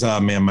show and he goes, oh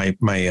man,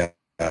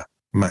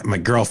 my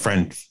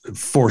girlfriend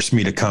forced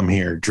me to come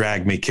here,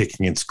 dragged me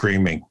kicking and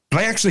screaming,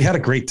 but I actually had a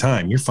great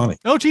time. You're funny.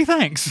 Oh, gee,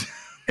 thanks.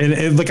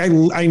 And like,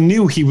 I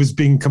knew he was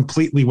being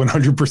completely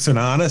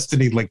 100% honest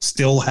and he like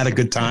still had a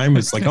good time.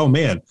 It's like, oh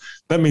man,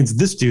 that means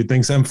this dude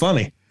thinks I'm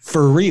funny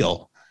for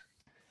real.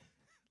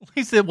 At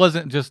least it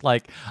wasn't just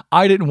like,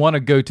 I didn't want to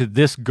go to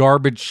this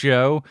garbage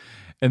show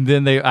and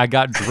then I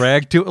got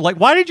dragged to it. Like,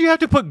 why did you have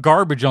to put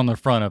garbage on the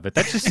front of it?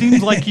 That just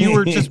seems like you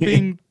were just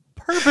being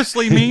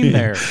purposely mean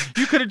there?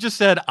 You could have just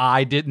said,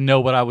 I didn't know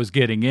what I was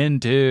getting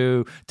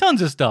into.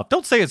 Tons of stuff.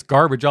 Don't say it's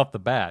garbage off the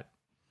bat.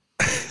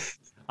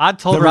 I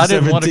told her I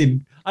didn't want to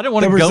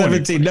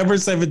go. Number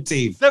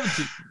 17.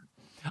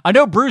 I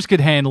know Bruce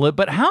could handle it,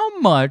 but how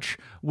much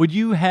would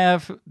you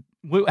have?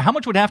 How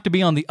much would have to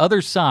be on the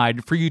other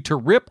side for you to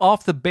rip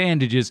off the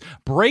bandages,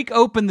 break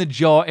open the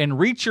jaw, and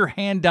reach your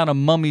hand down a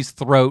mummy's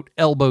throat,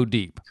 elbow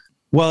deep?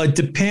 Well, it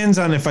depends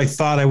on if I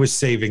thought I was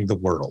saving the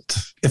world.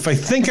 If I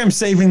think I'm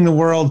saving the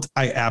world,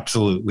 I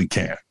absolutely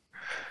can.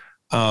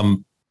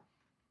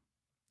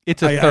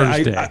 It's a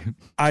Thursday.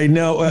 I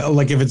know,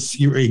 like if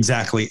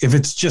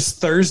it's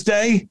just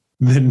Thursday,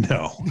 then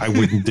no, I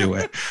wouldn't do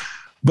it.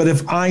 But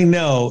if I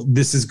know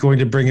this is going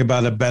to bring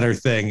about a better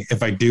thing,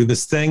 if I do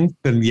this thing,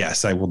 then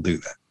yes, I will do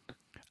that.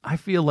 I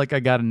feel like I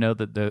got to know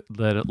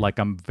that like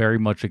I'm very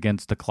much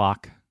against the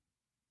clock.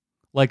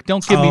 Like,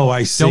 don't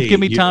give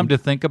me time to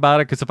think about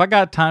it. Because if I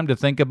got time to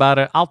think about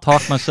it, I'll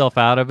talk myself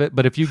out of it.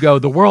 But if you go,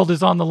 the world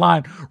is on the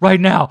line right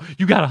now.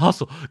 You got to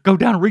hustle. Go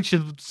down and reach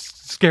the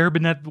scarab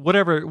and that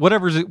whatever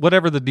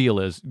the deal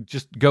is.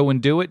 Just go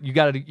and do it. You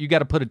got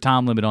to put a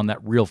time limit on that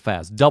real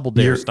fast, Double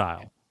Dare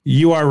style.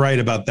 You are right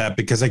about that,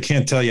 because I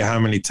can't tell you how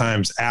many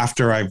times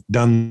after I've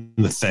done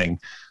the thing,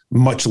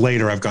 much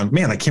later I've gone,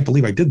 man, I can't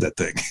believe I did that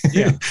thing.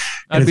 Yeah.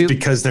 And it's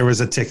because there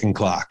was a ticking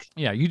clock.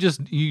 Yeah, you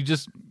just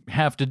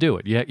have to do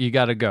it. You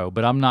got to go.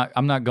 But I'm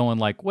not going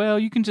like, well,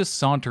 you can just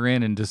saunter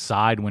in and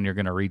decide when you're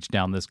going to reach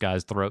down this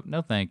guy's throat.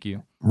 No, thank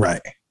you.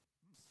 Right.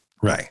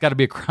 Got to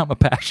be a crime of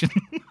passion.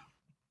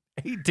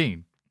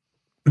 18.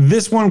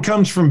 This one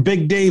comes from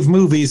Big Dave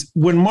Movies.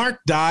 When Mark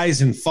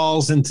dies and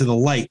falls into the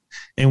light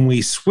and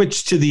we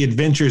switch to the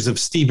adventures of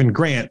Stephen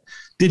Grant,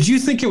 did you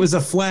think it was a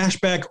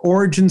flashback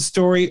origin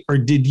story, or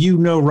did you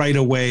know right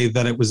away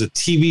that it was a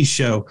TV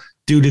show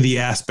due to the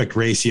aspect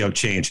ratio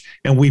change?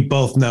 And we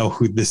both know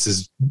who this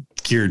is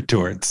geared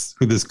towards,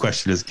 who this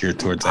question is geared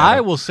towards. Adam.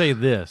 I will say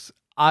this.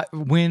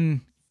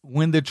 When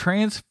the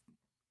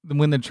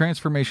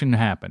transformation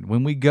happened,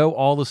 when we go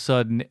all of a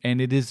sudden and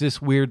it is this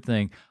weird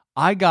thing,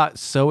 I got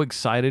so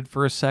excited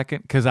for a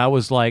second because I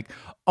was like,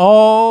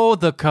 oh,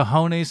 the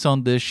cojones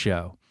on this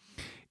show.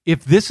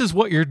 If this is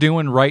what you're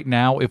doing right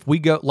now, if we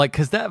go like,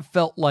 because that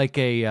felt like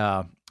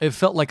a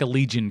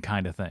Legion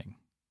kind of thing.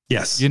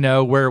 Yes. You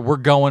know, where we're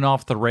going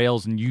off the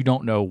rails and you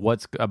don't know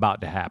what's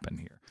about to happen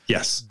here.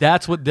 Yes.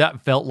 That's what that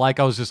felt like.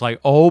 I was just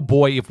like, oh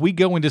boy, if we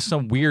go into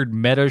some weird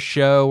meta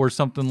show or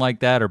something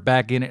like that, or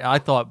back in it, I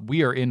thought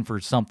we are in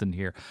for something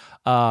here.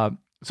 So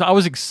I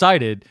was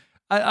excited.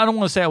 I don't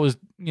want to say I was,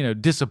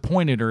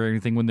 disappointed or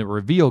anything when the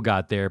reveal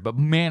got there, but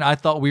man, I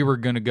thought we were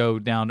going to go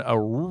down a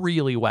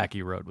really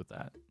wacky road with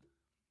that.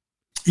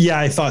 Yeah,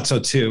 I thought so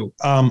too.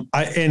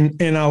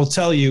 And I'll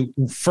tell you,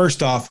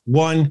 first off,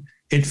 one,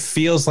 it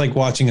feels like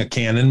watching a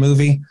Cannon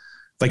movie,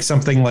 like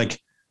something like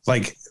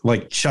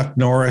Chuck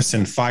Norris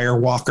and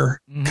Firewalker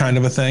kind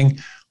of a thing.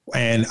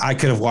 And I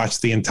could have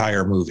watched the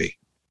entire movie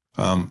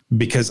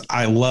because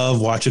I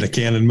love watching a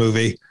Cannon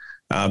movie.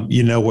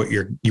 You know what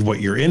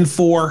you're in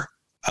for.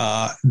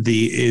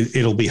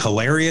 It'll be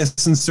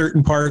hilarious in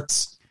certain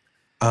parts.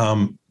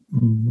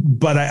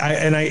 But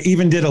I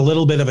even did a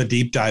little bit of a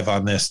deep dive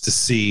on this to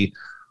see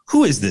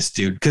who is this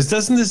dude? Because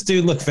doesn't this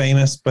dude look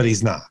famous? But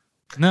he's not.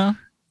 No,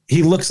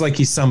 he looks like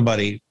he's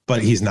somebody,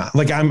 but he's not.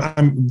 Like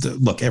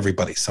look,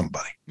 everybody's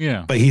somebody.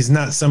 Yeah, but he's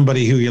not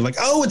somebody who you're like,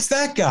 oh, it's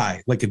that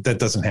guy. Like that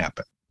doesn't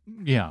happen.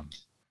 Yeah.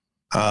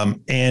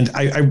 And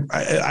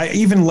I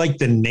even like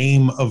the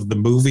name of the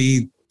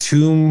movie,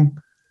 Tomb.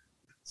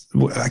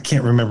 I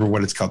can't remember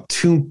what it's called.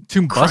 Tomb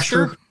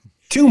Buster.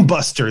 Tomb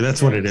Buster.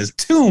 That's what it is.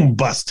 Tomb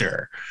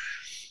Buster.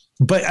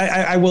 But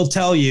I will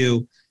tell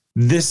you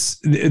this,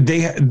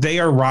 they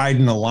are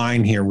riding a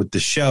line here with the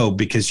show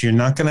because you're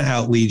not going to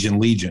out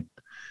Legion.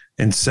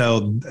 And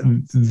so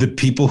the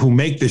people who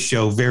make the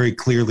show very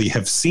clearly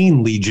have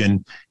seen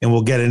Legion, and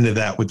we'll get into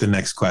that with the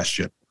next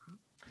question.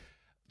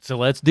 So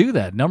let's do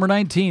that. Number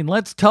 19,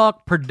 let's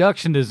talk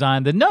production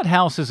design. The Nut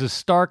House is as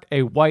stark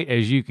a white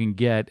as you can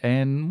get,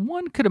 and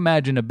one could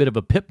imagine a bit of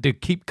a pip to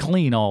keep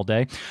clean all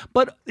day.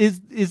 But is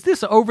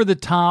this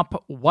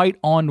over-the-top, white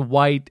on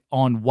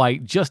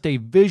white, just a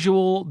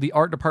visual the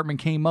art department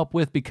came up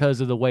with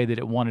because of the way that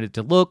it wanted it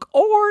to look,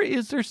 or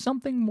is there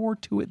something more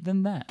to it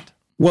than that?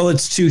 Well,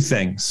 it's two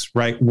things,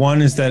 right?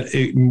 One is that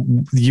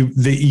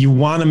you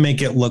want to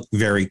make it look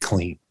very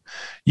clean.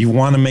 You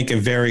want to make a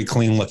very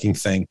clean looking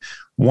thing.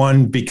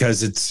 One,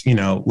 because it's,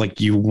 like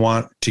you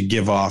want to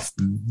give off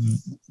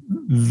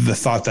the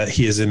thought that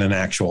he is in an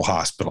actual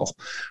hospital,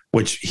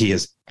 which he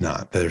is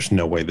not. There's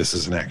no way this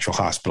is an actual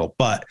hospital.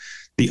 But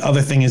the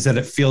other thing is that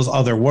it feels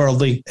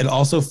otherworldly. It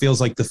also feels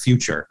like the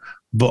future,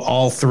 but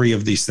all three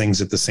of these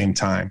things at the same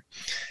time.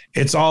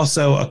 It's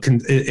also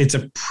it's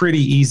a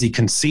pretty easy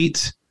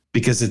conceit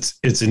because it's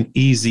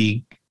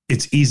easy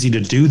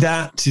to do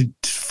that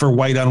for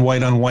white on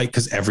white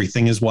because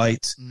everything is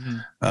white.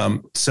 Mm-hmm.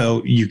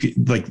 So you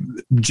could, like,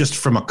 just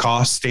from a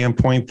cost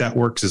standpoint, that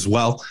works as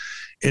well.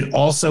 it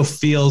also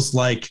feels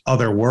like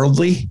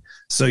otherworldly.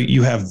 So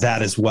you have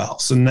that as well.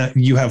 So now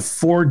you have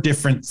 4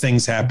 different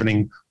things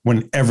happening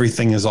when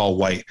everything is all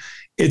white.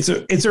 It's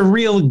a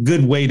real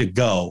good way to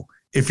go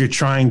if you're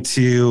trying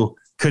to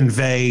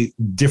convey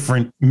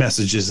different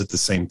messages at the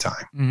same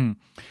time. Mm-hmm.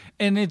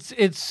 And it's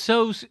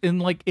so,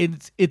 and like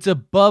it's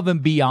above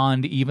and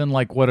beyond even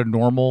like what a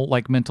normal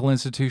like mental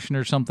institution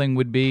or something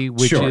would be,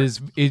 which Sure.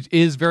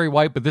 is very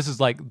white. But this is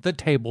like the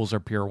tables are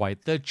pure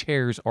white, the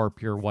chairs are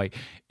pure white,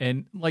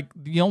 and like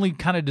the only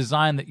kind of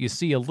design that you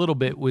see a little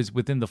bit was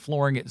within the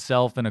flooring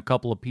itself and a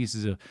couple of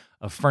pieces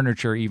of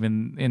furniture,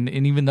 even and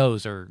even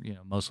those are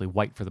mostly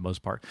white for the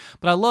most part.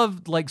 But I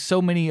love like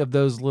so many of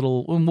those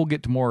little, and we'll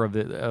get to more of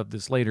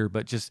this later,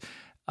 but just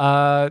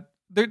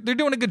They're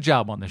doing a good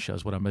job on this show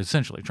is what I'm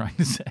essentially trying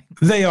to say.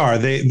 They are.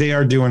 They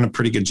are doing a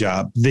pretty good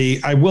job.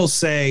 I will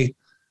say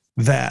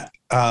that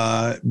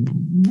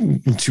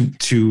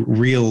to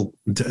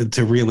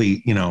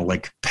really,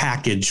 like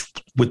package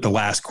with the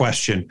last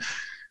question,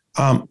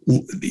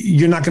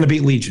 you're not going to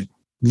beat Legion.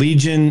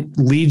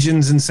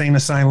 Legion's Insane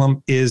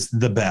Asylum is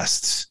the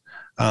best.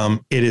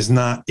 It is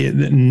not.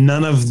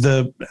 None of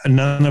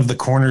the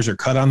corners are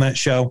cut on that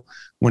show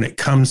when it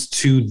comes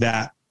to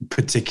that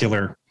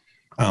particular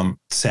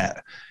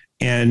set.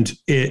 And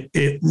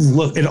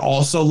it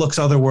also looks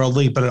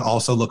otherworldly, but it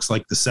also looks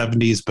like the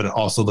 70s, but it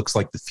also looks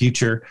like the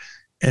future.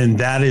 And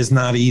that is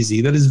not easy.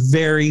 That is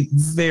very,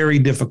 very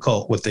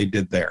difficult what they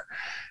did there.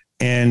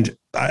 And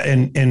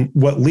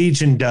what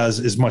Legion does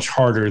is much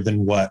harder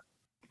than what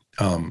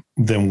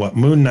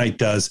Moon Knight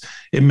does.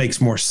 It makes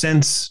more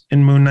sense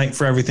in Moon Knight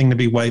for everything to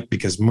be white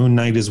because Moon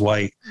Knight is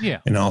white. Yeah.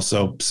 And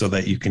also so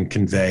that you can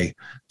convey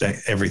that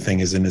everything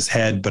is in his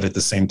head, but at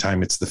the same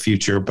time it's the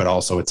future, but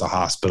also it's a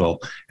hospital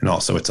and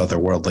also it's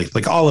otherworldly.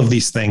 Like all of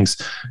these things,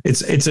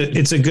 it's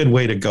a good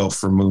way to go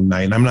for Moon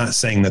Knight. And I'm not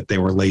saying that they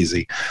were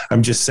lazy.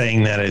 I'm just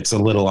saying that it's a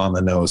little on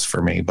the nose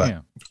for me,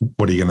 but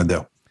what are you going to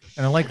do?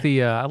 And I like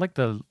the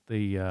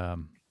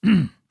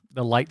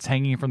lights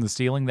hanging from the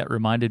ceiling. That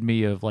reminded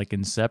me of like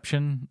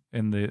Inception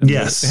in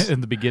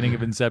the beginning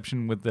of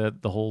Inception with the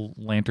whole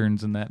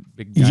lanterns and that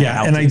big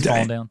house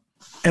falling down.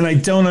 And I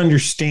don't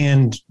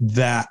understand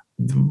that.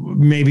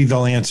 Maybe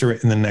they'll answer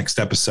it in the next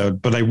episode,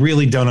 but I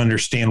really don't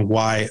understand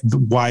why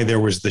there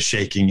was the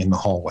shaking in the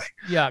hallway.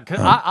 Yeah, because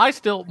I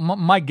still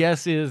my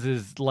guess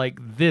is like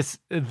this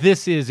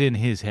is in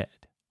his head.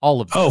 All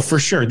of it. Oh, for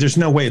sure. There's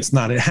no way it's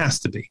not. It has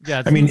to be.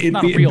 Yeah, it's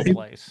not a real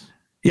place.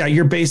 Yeah,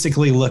 you're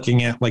basically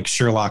looking at like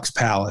Sherlock's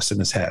palace in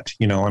his head.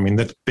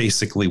 That's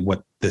basically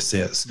what this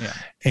is. Yeah.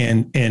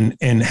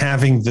 And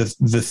having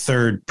the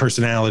third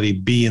personality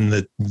be in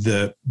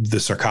the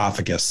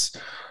sarcophagus,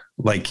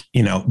 like,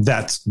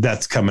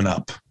 that's coming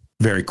up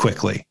very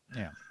quickly.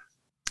 Yeah.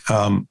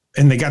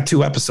 And they got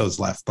 2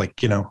 episodes left.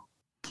 Like,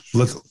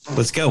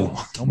 let's go.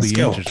 Let's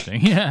go.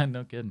 Interesting. Yeah,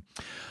 no kidding.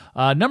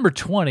 Number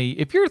 20,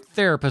 if your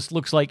therapist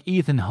looks like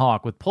Ethan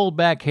Hawke with pulled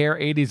back hair,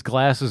 80s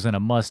glasses, and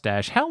a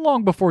mustache, how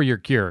long before you're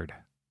cured?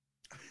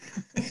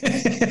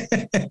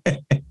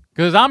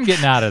 Because I'm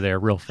getting out of there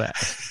real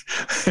fast.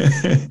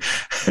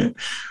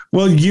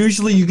 Well,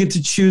 usually you get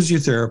to choose your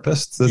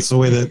therapist. That's the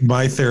way that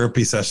my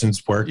therapy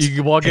sessions work.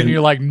 You walk in and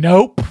you're like,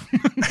 nope.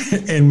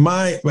 And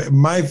my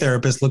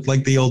therapist looked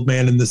like the old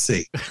man in the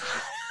sea.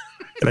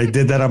 And I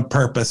did that on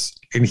purpose.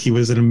 And he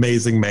was an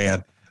amazing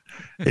man.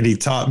 And he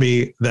taught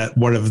me that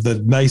one of the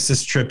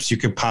nicest trips you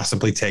could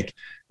possibly take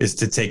is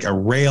to take the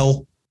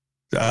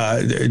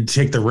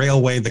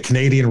railway, the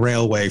Canadian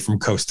Railway from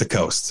coast to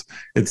coast.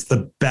 It's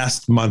the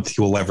best month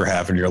you will ever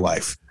have in your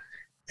life.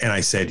 And I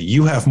said,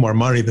 you have more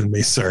money than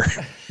me, sir.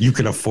 You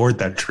can afford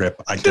that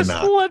trip. I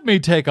cannot. Just let me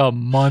take a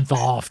month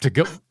off to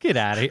go. Get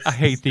out of here. I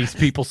hate these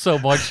people so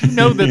much. You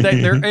know that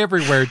they're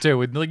everywhere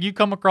too. And like you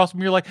come across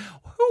them, you're like,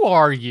 who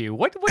are you?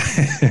 What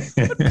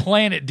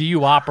planet do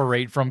you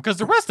operate from? Because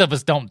the rest of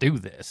us don't do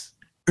this.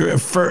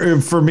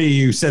 For me,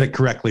 you said it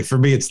correctly. For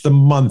me, it's the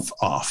month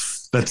off.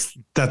 That's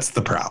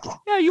the problem.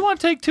 Yeah, you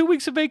want to take 2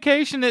 weeks of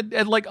vacation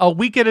at like a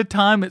week at a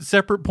time at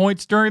separate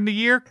points during the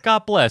year?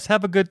 God bless.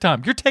 Have a good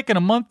time. You're taking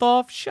a month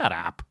off? Shut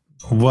up.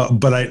 Well,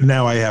 but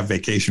now I have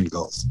vacation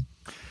goals.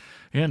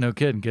 Yeah, no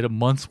kidding. Get a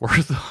month's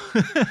worth.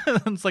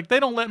 It's like they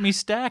don't let me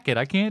stack it.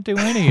 I can't do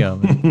any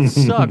of it. It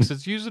sucks.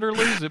 It's use it or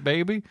lose it,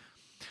 baby.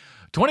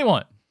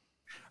 21.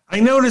 I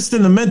noticed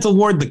in the mental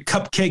ward the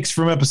cupcakes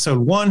from episode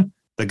 1.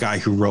 The guy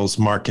who rolls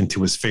Mark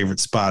into his favorite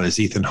spot is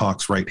Ethan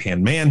Hawke's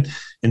right-hand man.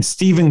 And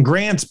Stephen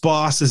Grant's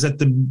boss at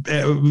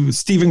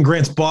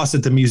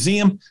the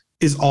museum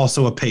is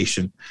also a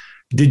patient.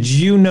 Did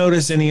you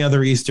notice any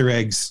other Easter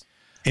eggs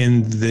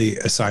in the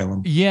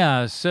asylum?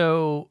 Yeah.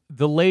 So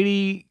the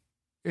lady,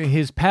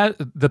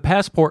 the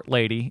passport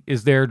lady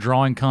is there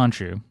drawing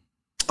Khonshu.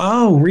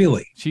 Oh,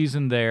 really? She's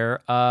in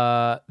there.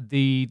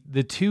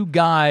 The 2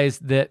 guys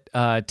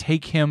that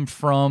take him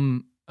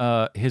from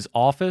his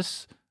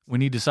office when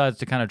he decides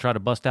to kind of try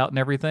to bust out and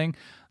everything,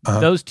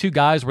 those 2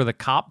 guys were the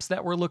cops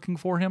that were looking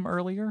for him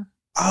earlier.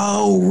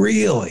 Oh,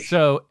 really?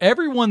 So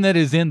everyone that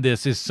is in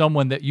this is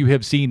someone that you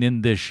have seen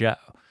in this show.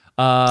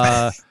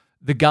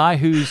 The guy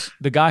who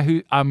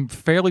I'm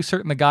fairly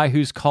certain the guy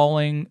who's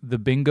calling the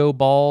bingo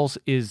balls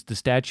is the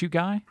statue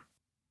guy.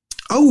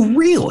 Oh,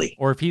 really?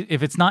 Or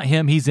if it's not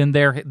him, he's in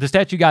there. The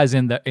statue guy's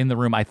in the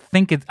room. I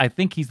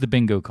think he's the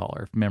bingo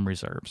caller, if memory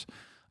serves.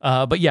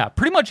 But yeah,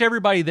 pretty much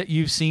everybody that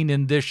you've seen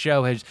in this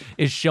show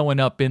is showing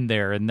up in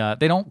there, and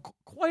they don't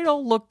quite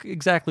all look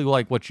exactly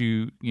like what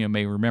you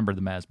may remember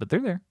them as, but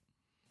they're there.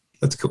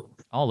 That's cool.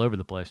 All over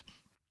the place.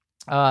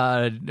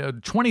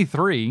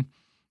 23.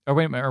 Or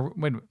wait a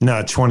minute.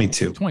 No,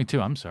 22. 22.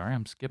 I'm sorry.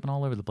 I'm skipping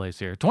all over the place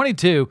here.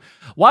 22.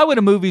 Why would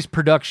a movie's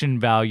production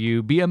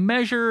value be a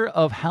measure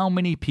of how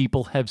many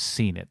people have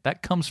seen it?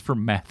 That comes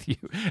from Matthew.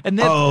 And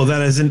then,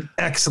 that is an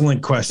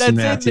excellent question,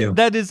 Matthew.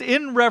 That is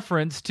in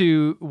reference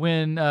to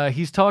when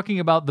he's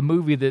talking about the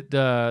movie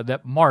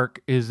that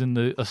Mark is in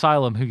the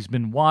asylum who's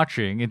been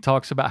watching, and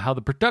talks about how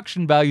the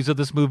production values of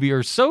this movie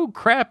are so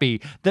crappy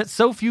that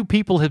so few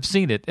people have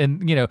seen it.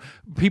 And,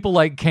 people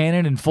like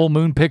Canon and Full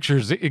Moon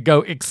Pictures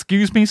go,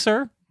 excuse me,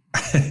 sir?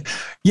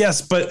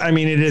 Yes, but I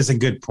mean, it is a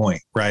good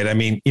point, right? I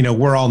mean,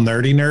 we're all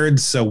nerdy nerds,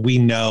 so we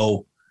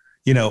know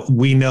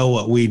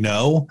what we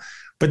know,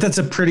 but that's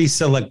a pretty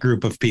select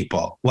group of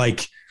people.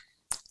 Like,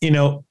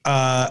 geez,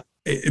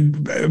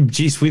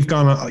 we've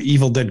gone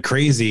Evil Dead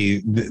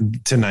crazy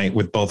tonight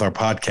with both our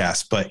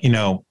podcasts, but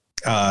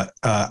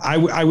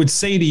I would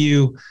say to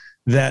you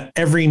that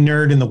every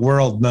nerd in the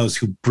world knows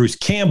who Bruce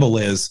Campbell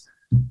is,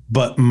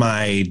 but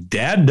my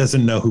dad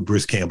doesn't know who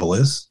Bruce Campbell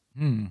is.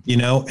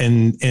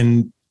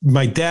 And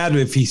my dad,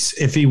 if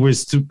he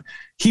was to,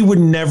 he would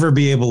never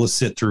be able to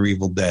sit through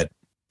Evil Dead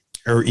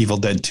or Evil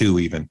Dead 2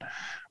 even,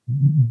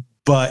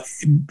 but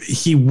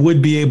he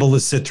would be able to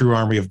sit through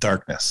Army of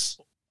Darkness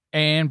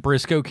and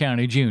Briscoe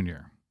County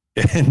Jr.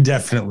 And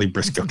definitely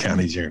Briscoe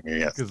County Jr.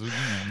 Yes.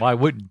 Why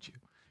wouldn't you?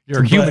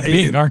 You're a human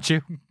being, aren't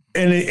you?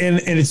 And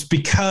it's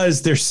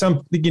because there's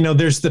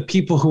there's the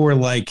people who are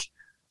like,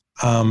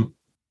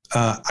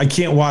 I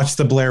can't watch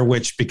the Blair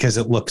Witch because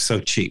it looks so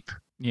cheap.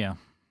 Yeah.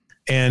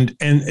 And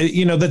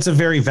that's a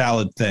very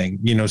valid thing.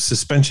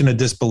 Suspension of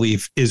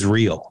disbelief is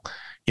real,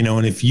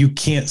 and if you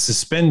can't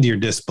suspend your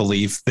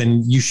disbelief,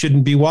 then you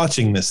shouldn't be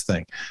watching this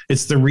thing.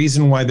 It's the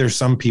reason why there's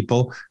some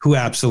people who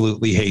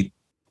absolutely hate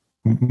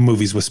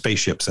movies with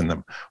spaceships in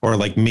them, or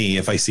like me,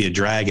 if I see a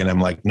dragon, I'm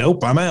like,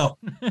 nope, I'm out.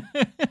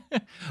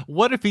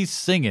 What if he's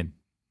singing?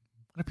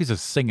 What if he's a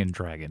singing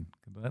dragon?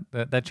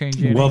 That change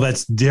anything? Well,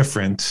 that's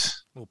different.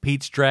 Little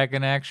Pete's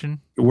Dragon action.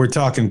 We're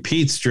talking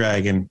Pete's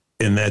Dragon,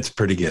 and that's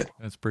pretty good.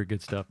 That's pretty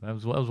good stuff. That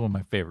was one of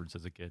my favorites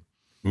as a kid.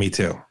 Me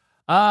too.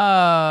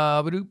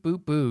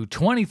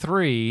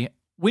 23.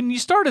 When you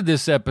started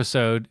this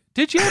episode,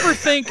 did you ever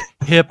think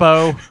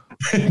hippo?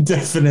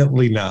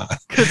 Definitely not.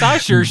 Because I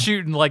sure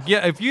shooting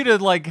if you'd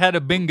have had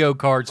a bingo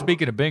card,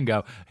 speaking of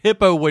bingo,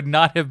 hippo would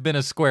not have been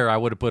a square I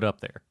would have put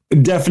up there.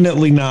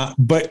 Definitely not.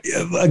 But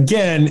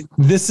again,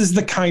 this is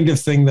the kind of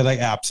thing that I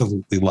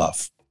absolutely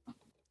love.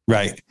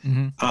 Right.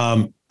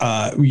 Mm-hmm.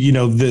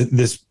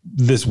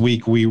 This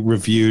week we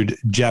reviewed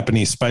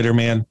Japanese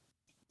Spider-Man.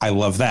 I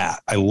love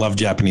that. I love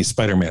Japanese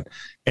Spider-Man.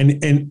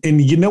 And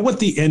you know what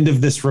the end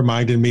of this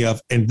reminded me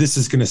of? And this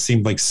is going to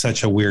seem like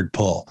such a weird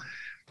pull.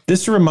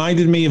 This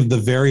reminded me of the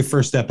very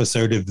first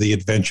episode of The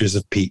Adventures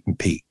of Pete and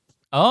Pete.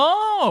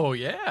 Oh,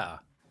 yeah.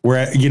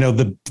 Where,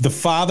 the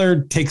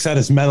father takes out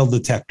his metal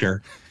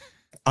detector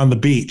on the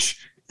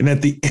beach. And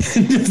at the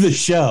end of the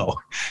show,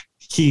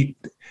 he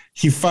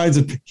finds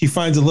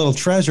a little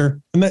treasure,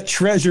 and that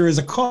treasure is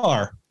a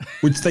car,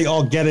 which they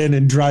all get in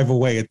and drive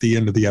away at the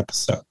end of the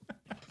episode.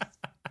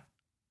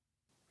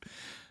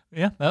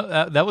 Yeah,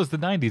 that was the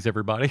 90s,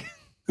 everybody.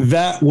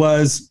 That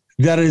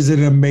is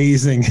an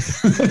amazing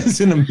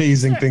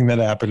thing that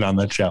happened on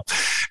that show.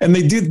 And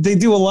they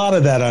do a lot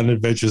of that on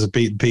Adventures of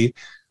Pete and Pete.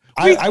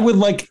 I would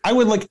like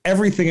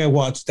everything I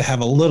watch to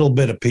have a little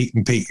bit of Pete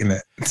and Pete in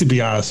it, to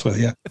be honest with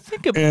you.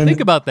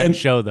 Think about that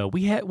show though.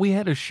 We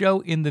had a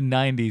show in the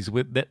 90s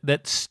with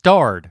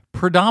that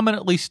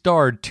predominantly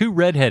starred two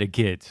redheaded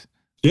kids.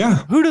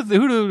 Yeah. Who'd have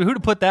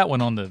put that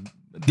one on the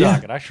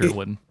docket? I sure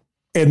wouldn't.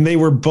 And they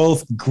were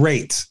both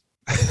great.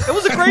 It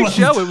was a great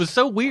show. It was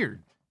so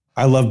weird.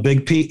 I love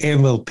Big Pete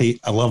and Little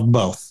Pete. I love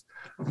both.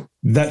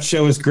 That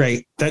show is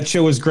great.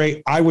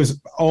 I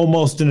was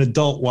almost an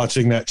adult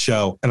watching that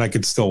show, and I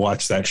could still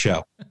watch that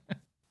show.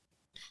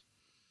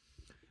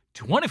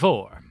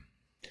 24.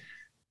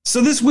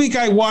 So this week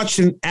I watched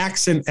an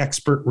accent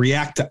expert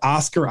react to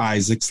Oscar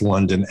Isaac's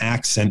London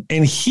accent,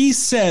 and he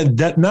said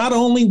that not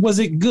only was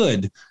it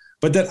good,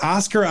 but that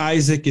Oscar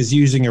Isaac is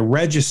using a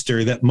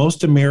register that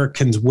most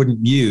Americans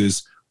wouldn't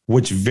use,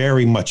 which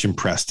very much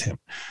impressed him.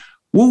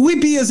 Will we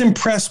be as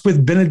impressed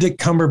with Benedict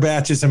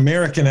Cumberbatch's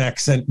American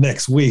accent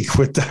next week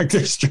with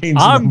Doctor Strange?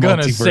 I'm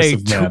gonna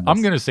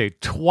say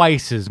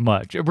twice as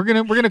much. We're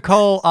gonna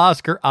call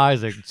Oscar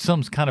Isaac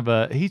some kind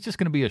of he's just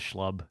gonna be a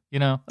schlub,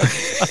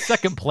 a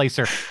second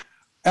placer.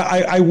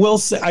 I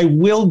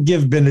will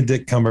give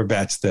Benedict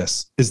Cumberbatch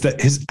this, is that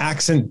his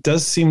accent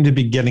does seem to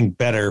be getting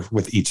better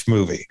with each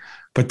movie.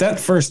 But that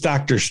first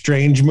Doctor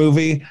Strange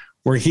movie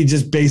where he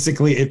just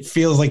basically, it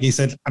feels like he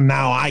said,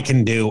 now I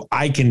can do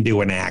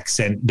an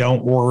accent.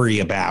 Don't worry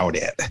about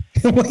it.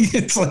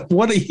 It's like,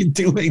 what are you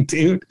doing,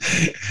 dude?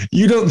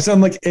 You don't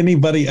sound like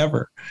anybody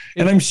ever.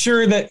 And I'm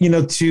sure that, you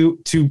know, to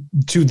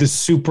the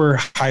super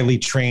highly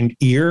trained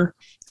ear,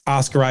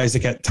 Oscar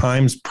Isaac at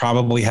times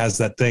probably has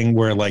that thing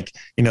where, like,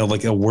 you know,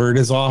 like a word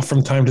is off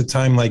from time to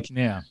time. Like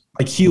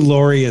Hugh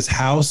Laurie is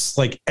House.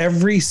 Like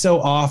every so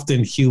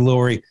often, Hugh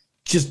Laurie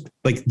just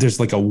like, there's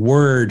like a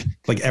word,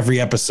 like every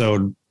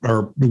episode,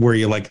 or where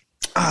you're like,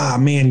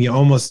 man, you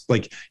almost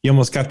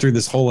got through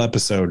this whole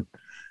episode.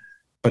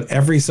 But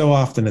every so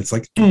often it's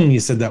like, you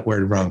said that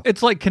word wrong.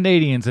 It's like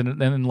Canadians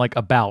and like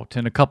about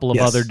and a couple of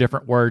other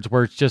different words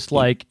where it's just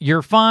like,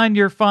 you're fine.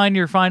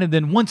 And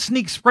then one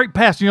sneaks right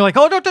past and you're like,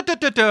 oh,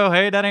 no,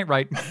 hey, that ain't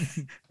right.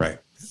 Right.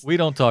 We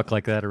don't talk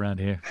like that around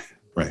here.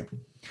 Right.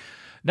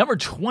 Number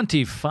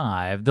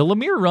 25, the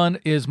Lemire run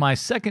is my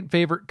second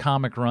favorite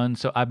comic run,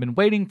 so I've been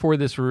waiting for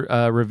this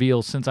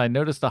reveal since I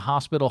noticed the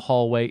hospital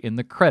hallway in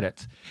the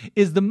credits.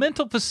 Is the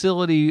mental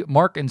facility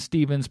Mark and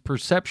Steven's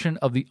perception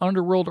of the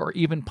underworld, or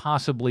even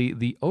possibly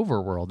the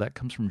overworld? That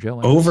comes from Joe.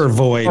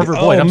 Overvoid.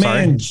 I'm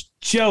sorry.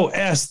 Joe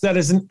S., that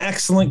is an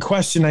excellent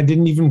question. I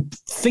didn't even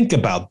think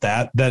about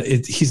that.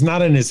 He's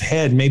not in his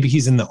head. Maybe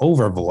he's in the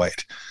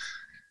overvoid.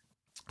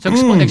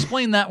 So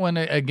explain that one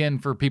again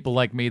for people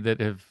like me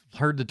that have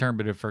heard the term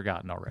but have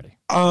forgotten already.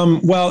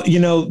 Well, you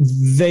know,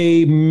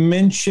 they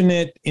mention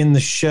it in the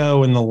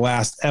show in the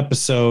last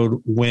episode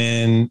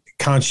when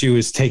Khonshu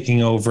is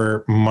taking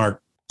over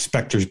Mark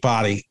Spector's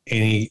body,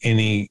 and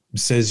he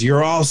says,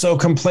 "You're all so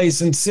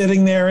complacent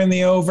sitting there in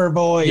the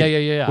overvoid."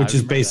 Yeah. Which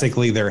is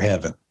basically their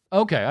heaven.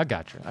 Okay, I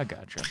got you.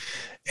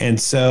 And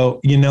so,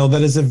 you know,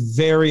 that is a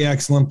very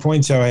excellent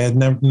point, Joe. I had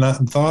not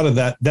thought of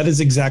that. That is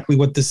exactly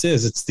what this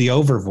is. It's the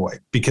overvoid,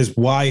 because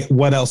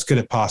what else could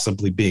it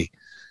possibly be?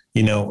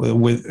 You know,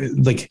 with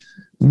like,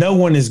 no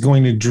one is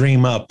going to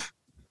dream up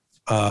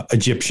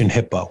Egyptian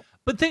hippo.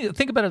 But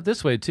think about it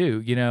this way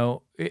too. You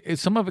know,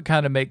 some of it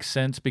kind of makes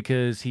sense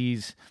because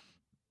he's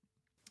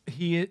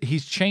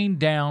chained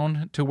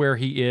down to where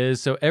he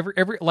is. So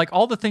every like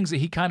all the things that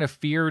he kind of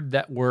feared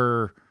that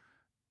were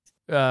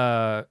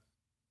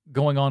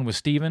going on with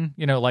Steven,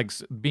 you know, like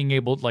being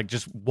able, like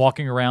just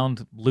walking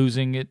around,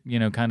 losing it, you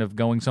know, kind of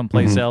going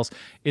someplace else,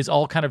 is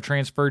all kind of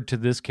transferred to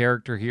this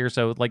character here.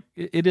 So like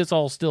it is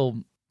all still,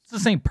 it's the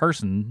same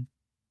person.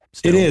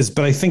 Still. It is,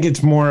 but I think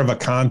it's more of a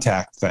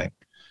contact thing.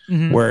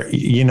 Where,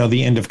 you know,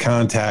 the end of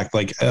contact,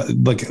 like,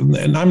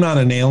 and I'm not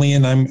an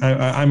alien. I'm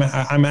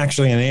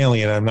actually an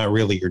alien. I'm not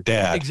really your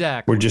dad.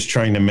 Exactly. We're just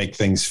trying to make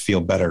things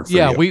feel better for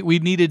you. We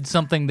needed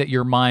something that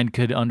your mind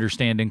could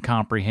understand and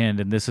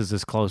comprehend, and this is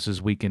as close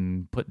as we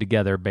can put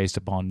together based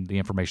upon the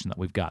information that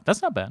we've got.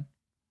 That's not bad.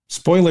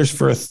 Spoilers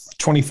for a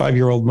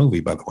 25-year-old movie,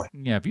 by the way.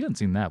 Yeah, if you haven't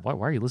seen that, why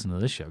are you listening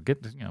to this show?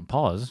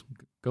 Pause,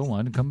 go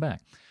on, and come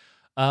back.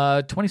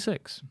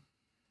 26.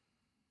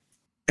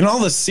 And all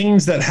the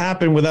scenes that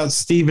happen without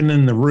Steven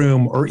in the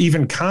room or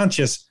even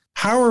conscious,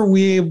 how are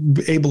we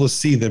able to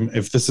see them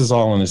if this is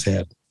all in his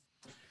head?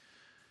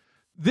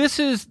 This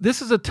is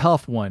a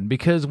tough one,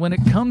 because when it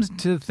comes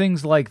to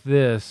things like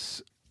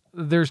this,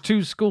 there's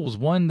two schools.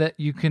 One that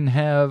you can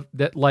have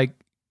that, like,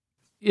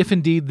 if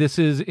indeed this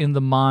is in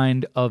the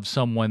mind of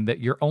someone, that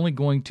you're only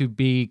going to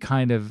be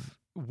kind of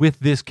with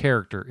this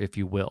character, if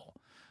you will.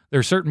 There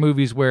are certain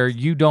movies where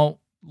you don't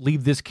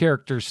leave this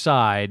character's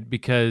side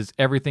because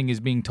everything is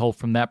being told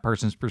from that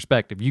person's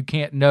perspective. You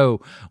can't know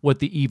what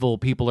the evil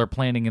people are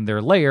planning in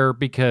their lair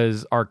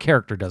because our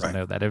character doesn't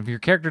know that. If your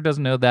character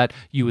doesn't know that,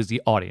 you as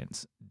the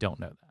audience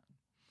don't know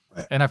that.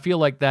 Right. And I feel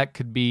like that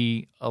could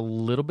be a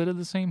little bit of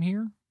the same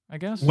here, I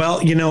guess.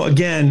 Well, you know,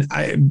 again,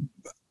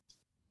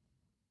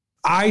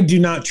 I do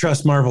not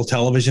trust Marvel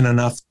Television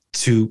enough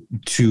to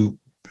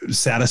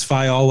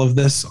satisfy all of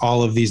this,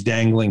 all of these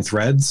dangling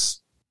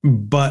threads,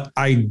 but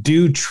I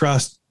do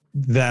trust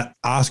that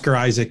Oscar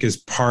Isaac is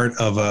part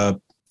of a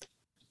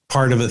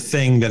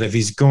thing that if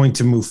he's going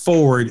to move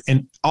forward,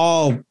 and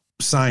all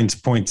signs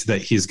point to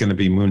that he's going to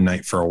be Moon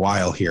Knight for a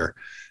while here,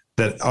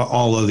 that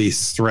all of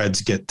these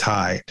threads get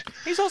tied.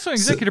 He's also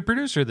executive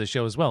producer of the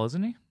show as well,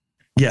 isn't he?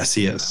 Yes,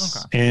 he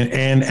is. Okay.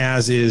 And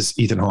as is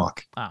Ethan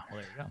Hawke. Well,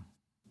 there you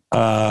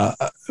go.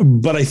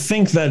 But I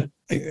think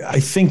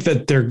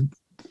that they're,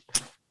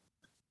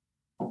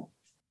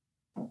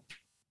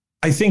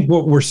 I think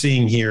what we're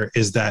seeing here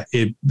is that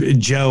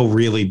Joe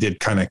really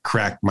did kind of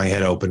crack my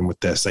head open with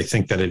this. I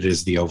think that it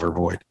is the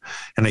overvoid.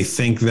 And I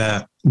think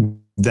that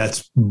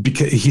that's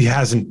because he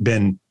hasn't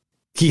been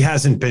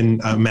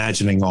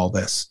imagining all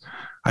this.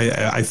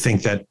 I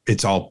think that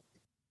it's all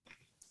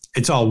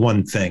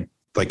one thing.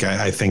 Like,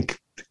 I think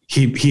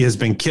he has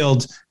been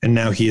killed, and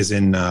now he is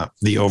in the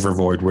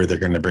overvoid where they're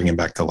going to bring him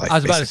back to life. I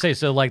was about to say,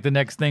 so like the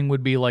next thing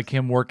would be like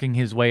him working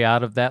his way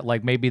out of that.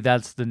 Like maybe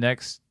that's the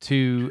next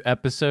 2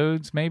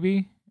 episodes.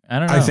 Maybe, I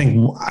don't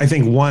know. I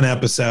think one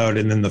episode,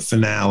 and then the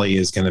finale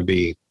is going to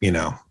be, you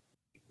know,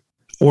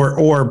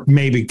 or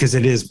maybe because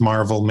it is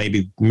Marvel,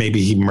 maybe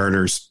he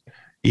murders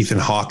Ethan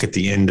Hawke at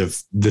the end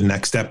of the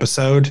next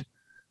episode,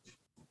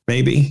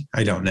 Maybe.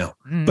 I don't know.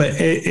 But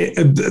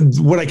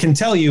what I can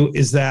tell you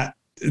is that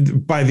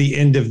by the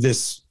end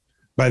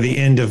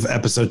of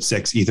episode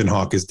 6, Ethan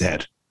Hawke is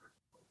dead.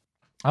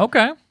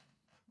 Okay.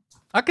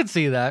 I could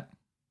see that.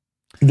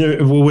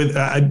 With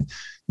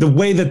the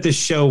way that this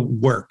show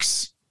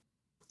works,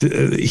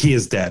 he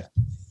is dead.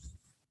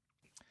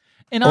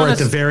 Or at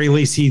the very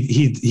least,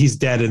 he's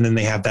dead, and then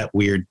they have that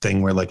weird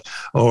thing where like,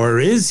 or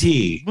is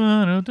he?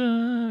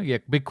 Yeah,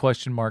 big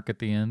question mark at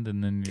the end,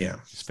 and then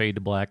just fade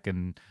to black,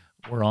 and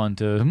we're on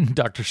to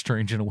Doctor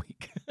Strange in a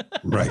week.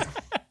 Right.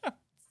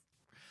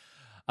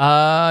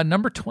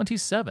 Number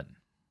 27.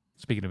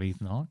 Speaking of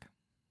Ethan Hawke.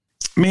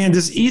 Man,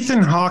 does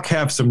Ethan Hawke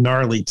have some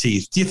gnarly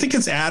teeth? Do you think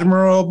it's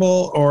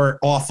admirable or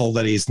awful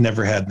that he's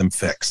never had them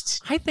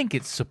fixed? I think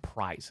it's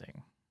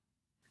surprising.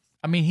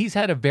 I mean, he's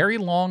had a very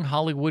long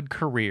Hollywood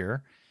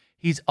career.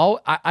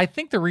 I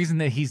think the reason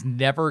that he's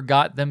never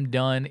got them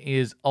done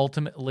is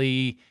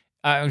ultimately,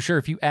 I'm sure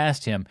if you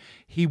asked him,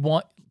 he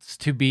wants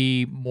to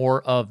be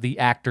more of the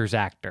actor's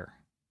actor.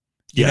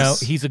 You know,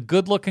 he's a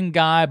good-looking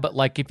guy, but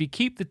like if you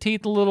keep the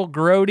teeth a little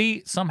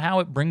grody, somehow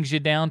it brings you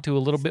down to a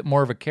little bit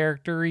more of a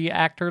character-y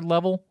actor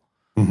level,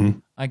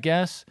 I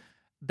guess.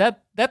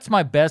 That's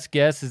my best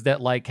guess, is that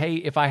like, hey,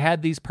 if I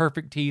had these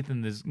perfect teeth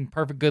and this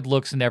perfect good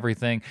looks and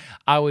everything,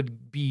 I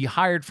would be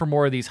hired for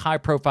more of these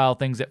high-profile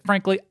things that,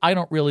 frankly, I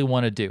don't really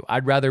want to do.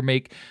 I'd rather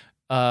make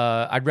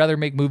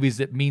movies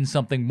that mean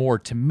something more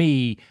to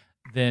me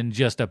than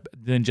just a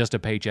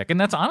paycheck. And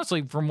that's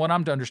honestly, from what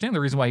I'm to understand, the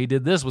reason why he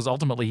did this was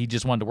ultimately he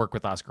just wanted to work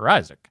with Oscar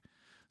Isaac.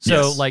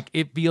 So like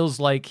it feels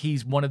like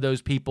he's one of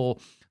those people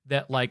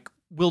that like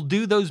will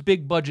do those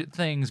big budget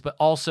things, but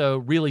also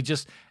really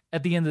just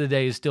at the end of the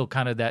day is still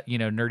kind of that,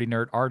 nerdy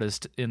nerd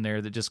artist in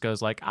there that just goes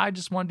like, I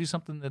just want to do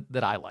something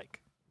that I like.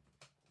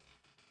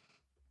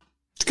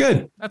 It's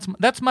good.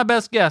 That's my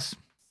best guess.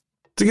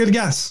 It's a good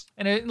guess.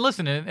 And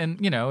listen, and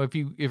if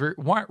you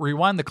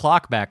rewind the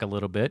clock back a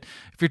little bit,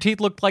 if your teeth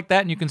looked like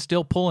that and you can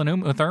still pull an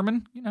Uma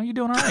Thurman, you're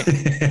doing all right.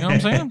 You know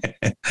what I'm saying?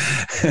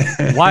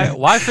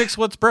 Why fix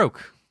what's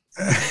broke?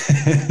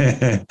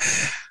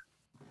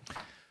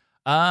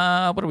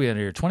 What are we at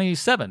here?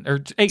 27 or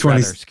 8 rather?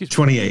 Excuse me.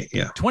 28.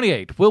 Yeah.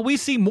 28. Will we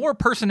see more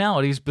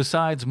personalities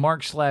besides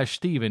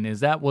Mark/Steven?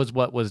 That was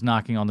what was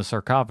knocking on the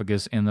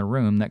sarcophagus in the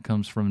room that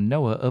comes from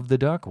Noah of the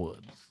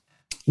Darkwoods.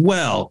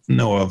 Well,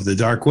 Noah of the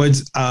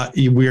Darkwoods,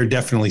 we are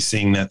definitely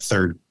seeing that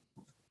third.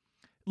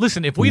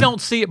 Listen, if we don't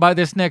see it by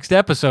this next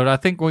episode, I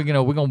think we're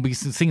going to be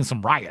seeing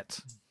some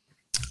riots.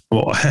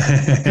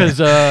 Because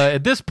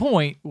at this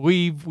point,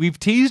 we've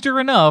teased her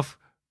enough.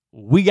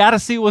 We got to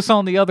see what's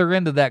on the other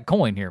end of that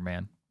coin here,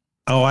 man.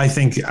 Oh, I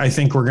think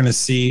we're going to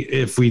see,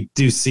 if we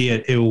do see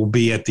it, it will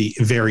be at the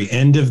very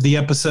end of the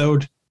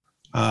episode.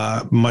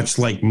 Much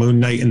like Moon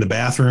Knight in the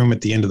bathroom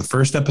at the end of the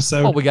first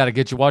episode. Well, we got to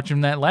get you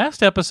watching that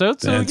last episode.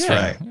 So that's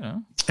right.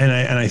 And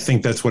I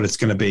think that's what it's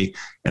going to be.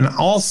 And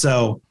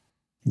also,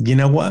 you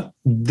know what?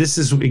 This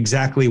is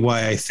exactly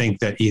why I think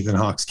that Ethan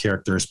Hawke's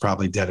character is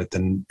probably dead at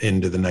the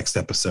end of the next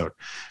episode,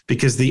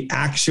 because the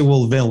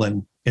actual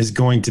villain is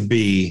going to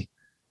be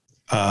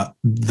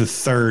the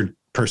third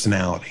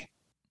personality,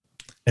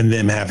 and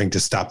them having to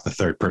stop the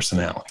third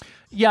personality.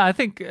 Yeah, I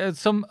think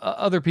some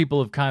other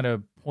people have kind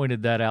of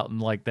pointed that out,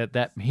 and like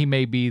that he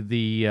may be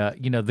the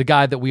the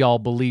guy that we all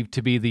believe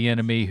to be the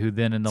enemy, who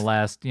then in the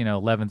last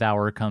 11th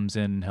hour comes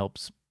in and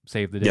helps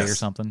save the day or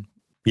something.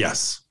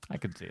 Yes, I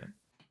could see it.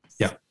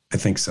 Yeah, I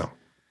think so.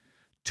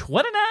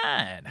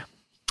 29.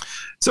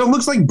 So it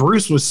looks like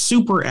Bruce was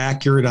super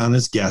accurate on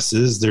his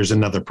guesses. There's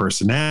another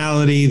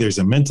personality. There's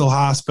a mental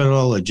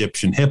hospital,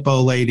 Egyptian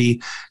hippo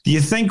lady. Do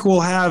you think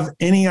we'll have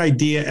any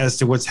idea as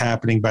to what's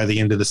happening by the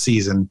end of the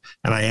season?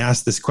 And I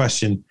asked this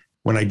question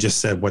when I just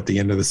said what the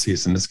end of the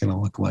season is going to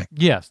look like.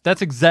 Yes,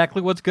 that's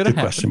exactly what's going to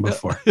happen. Question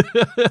before.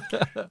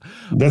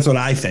 That's what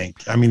I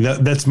think. I mean,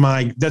 that's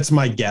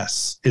my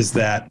guess, is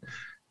that,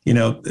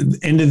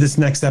 end of this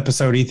next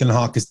episode, Ethan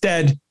Hawke is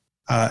dead.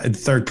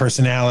 Third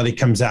personality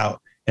comes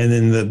out. And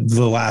then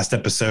the last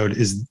episode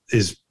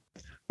is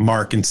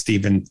Mark and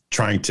Steven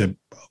trying to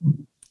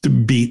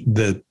beat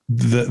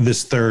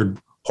this third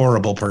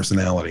horrible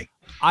personality.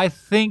 I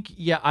think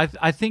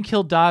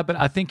he'll die, but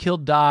I think he'll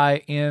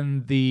die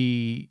in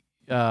the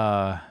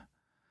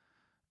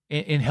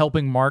in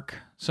helping Mark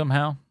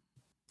somehow.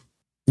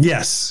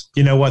 Yes.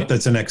 You know what?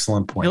 That's an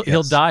excellent point.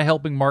 He'll die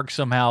helping Mark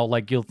somehow.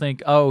 Like, you'll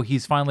think, oh,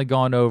 he's finally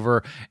gone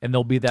over, and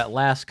there'll be that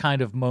last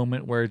kind of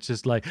moment where it's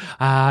just like,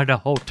 the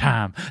whole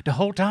time,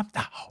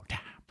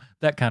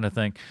 that kind of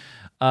thing.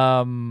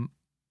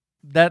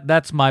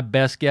 That's my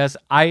best guess.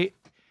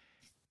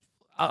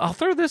 I'll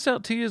throw this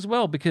out to you as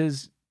well,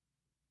 because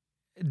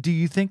do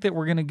you think that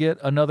we're going to get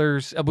another?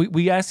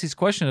 We asked this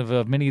question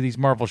of many of these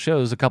Marvel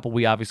shows. A couple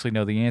we obviously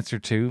know the answer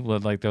to,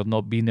 like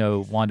there'll be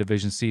no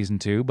WandaVision season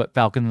 2, but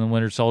Falcon and the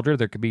Winter Soldier,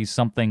 there could be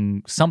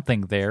something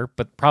there,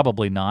 but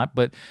probably not.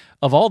 But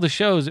of all the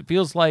shows, it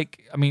feels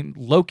like,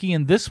 Loki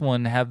and this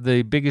one have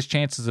the biggest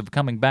chances of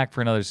coming back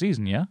for another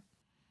season. Yeah.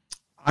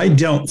 I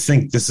don't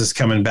think this is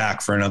coming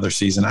back for another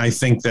season. I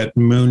think that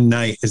Moon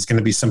Knight is going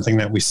to be something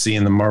that we see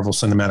in the Marvel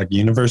Cinematic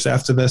Universe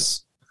after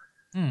this.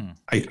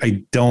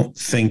 I don't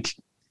think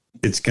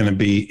it's going to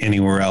be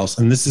anywhere else.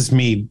 And this is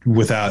me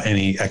without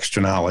any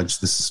extra knowledge.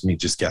 This is me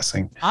just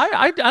guessing.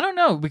 I don't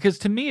know, because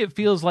to me it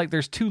feels like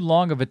there's too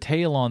long of a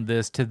tail on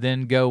this to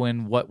then go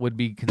in what would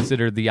be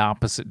considered the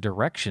opposite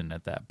direction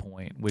at that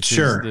point, which is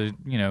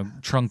the,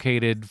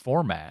 truncated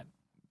format.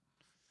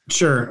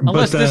 Sure.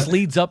 Unless this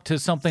leads up to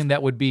something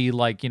that would be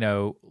like,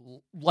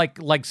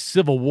 like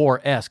Civil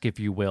War-esque, if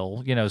you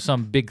will,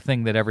 some big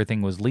thing that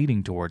everything was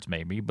leading towards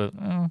maybe, but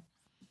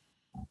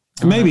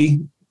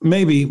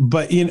Maybe,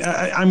 but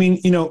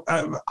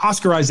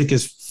Oscar Isaac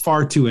is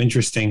far too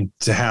interesting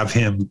to have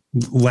him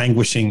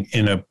languishing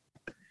in a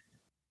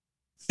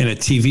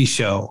TV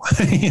show.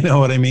 You know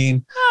what I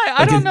mean?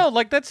 I don't know.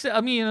 Like that's,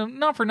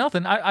 not for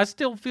nothing. I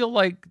still feel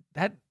like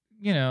that,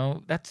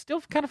 that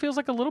still kind of feels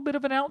like a little bit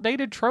of an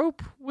outdated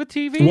trope with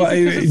TV.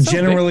 Well,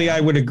 generally I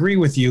would agree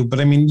with you,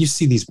 but you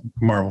see these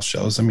Marvel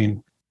shows. I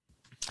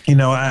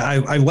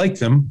like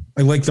them.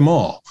 I like them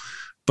all.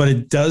 But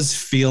it does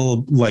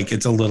feel like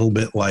it's a little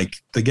bit like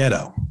The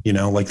Ghetto,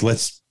 like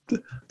let's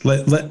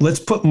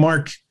put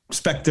Mark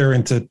Spector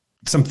into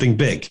something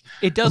big.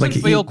 It doesn't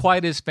feel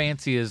quite as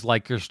fancy as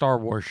like your Star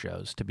Wars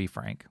shows, to be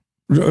frank.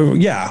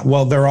 Yeah,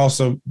 well, they're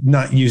also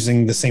not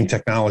using the same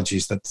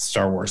technologies that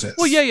Star Wars is.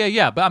 Well,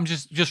 yeah. But I'm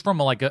just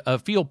from a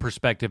feel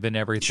perspective and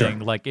everything.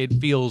 Sure. Like it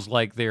feels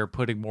like they're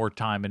putting more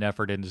time and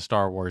effort into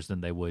Star Wars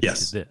than they would to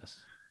this.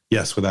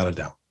 Yes, without a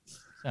doubt.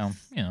 So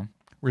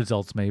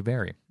results may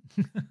vary.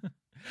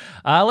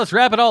 Let's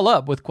wrap it all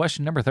up with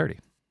question number 30.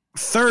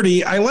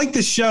 30. I like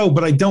the show,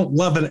 but I don't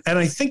love it. And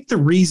I think the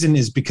reason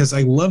is because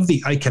I love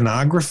the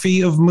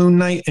iconography of Moon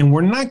Knight, and we're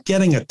not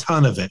getting a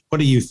ton of it. What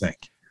do you think?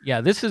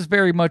 Yeah, this is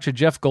very much a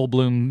Jeff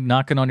Goldblum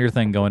knocking on your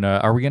thing going,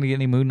 are we going to get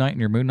any Moon Knight in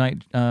your Moon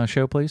Knight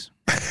show, please?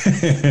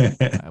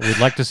 We'd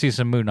like to see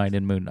some Moon Knight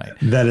in Moon Knight.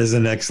 That is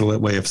an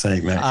excellent way of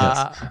saying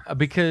that, yes.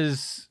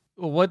 Because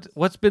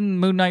what's been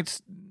Moon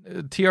Knight's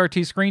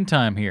TRT screen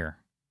time here?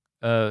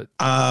 2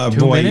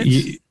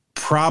 minutes?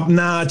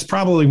 It's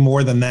probably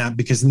more than that,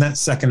 because in that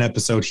second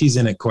episode, he's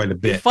in it quite a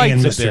bit. He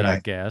fights a bit, I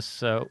guess.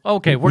 So,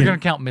 okay, we're going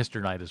to count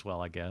Mr. Knight as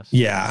well, I guess.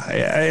 Yeah,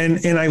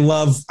 and I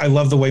love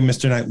the way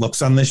Mr. Knight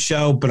looks on this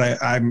show,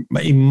 but I'm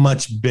a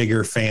much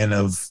bigger fan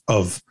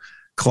of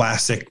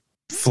classic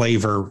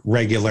flavor,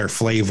 regular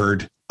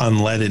flavored,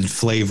 unleaded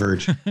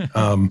flavored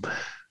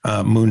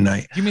Moon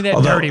Knight. Give me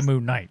that dirty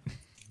Moon Knight.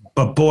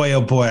 But boy,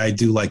 oh boy, I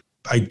do like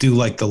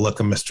the look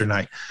of Mr.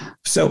 Knight.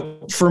 So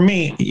for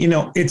me,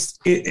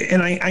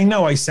 and I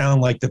know I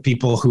sound like the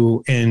people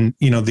who in,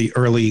 the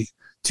early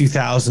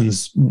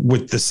 2000s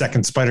with the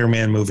second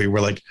Spider-Man movie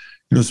were like,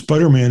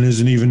 Spider-Man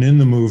isn't even in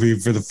the movie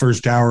for the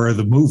first hour of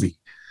the movie.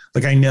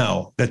 Like, I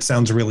know that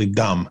sounds really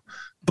dumb,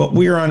 but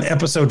we're on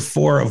episode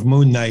 4 of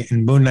Moon Knight,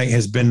 and Moon Knight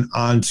has been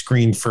on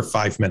screen for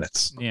 5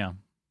 minutes. Yeah.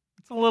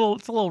 It's a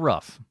little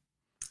rough.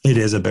 It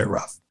is a bit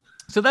rough.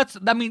 So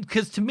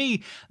because to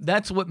me,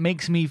 that's what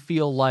makes me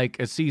feel like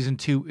a season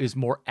 2 is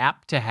more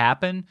apt to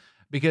happen.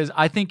 Because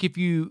I think if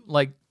you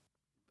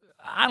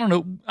I don't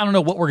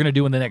know what we're going to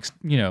do in the next,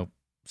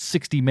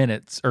 60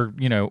 minutes or,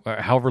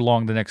 however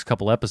long the next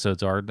couple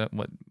episodes are,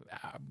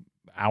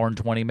 hour and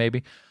 20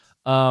 maybe.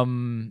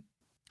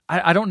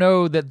 I don't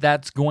know that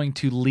that's going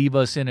to leave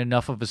us in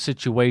enough of a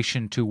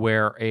situation to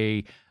where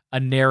a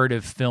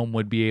narrative film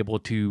would be able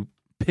to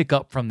pick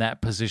up from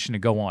that position to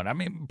go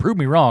on. Prove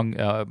me wrong,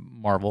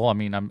 Marvel. I'll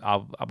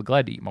be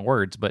glad to eat my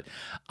words, but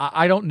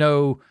I don't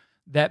know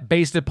that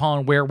based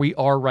upon where we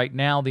are right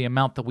now, the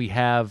amount that we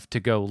have to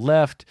go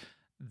left,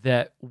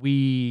 that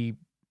we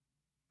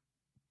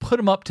put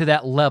them up to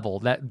that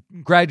level, that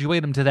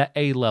graduate them to that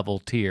A level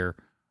tier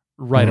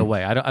right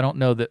away. I don't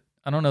know that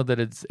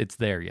it's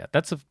there yet.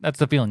 That's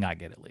the feeling I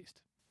get, at least.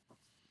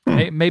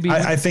 Maybe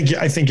I think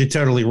you're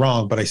totally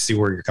wrong, but I see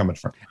where you're coming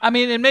from. Like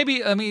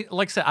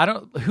I said,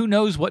 who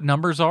knows what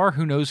numbers are,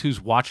 who knows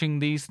who's watching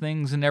these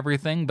things and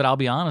everything, but I'll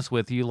be honest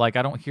with you, I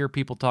don't hear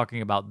people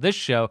talking about this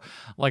show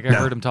like I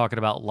heard them talking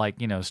about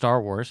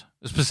Star Wars,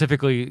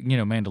 specifically,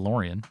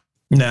 Mandalorian.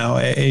 No,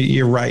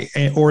 you're right.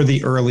 Or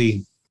the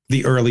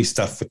early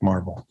stuff with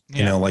Marvel,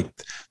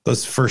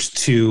 those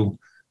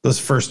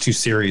first two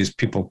series,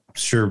 people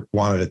sure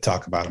wanted to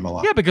talk about them a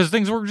lot. Yeah, because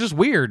things were just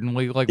weird, and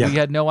we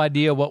had no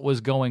idea what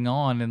was going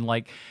on, and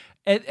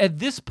at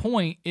this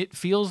point, it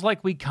feels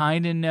like we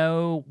kind of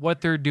know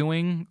what they're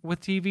doing with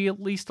TV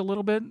at least a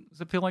little bit. Does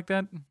it feel like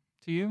that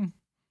to you?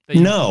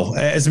 No,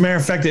 as a matter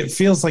of fact, it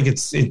feels like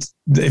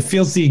it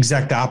feels the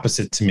exact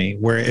opposite to me,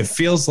 where it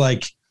feels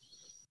like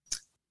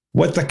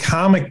what the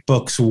comic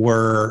books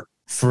were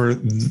for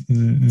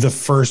the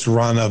first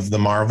run of the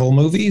Marvel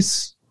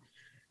movies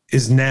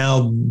is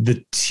now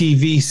the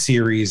TV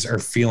series are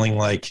feeling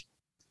like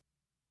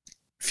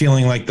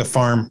the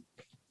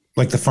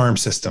farm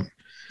system,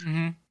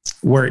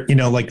 where,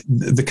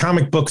 the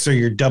comic books are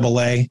your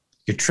AA,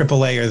 Your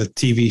AAA or the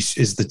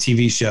is the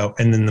TV show,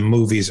 and then the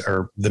movies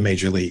are the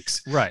major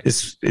leagues. Right.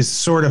 It's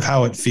sort of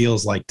how it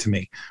feels like to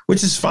me,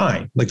 which is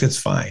fine. Like, that's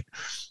fine.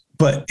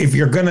 But if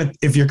you're gonna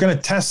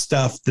test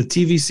stuff, the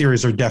TV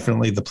series are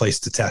definitely the place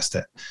to test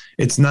it.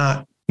 It's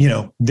not,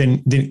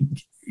 then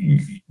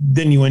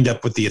you end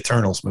up with the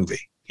Eternals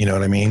movie. You know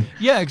what I mean?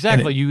 Yeah,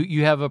 exactly.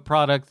 You have a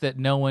product that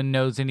no one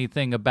knows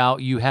anything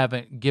about. You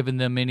haven't given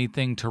them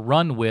anything to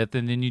run with,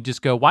 and then you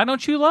just go, "Why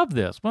don't you love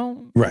this?"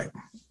 Well, right.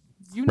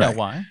 You know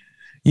why.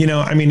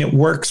 It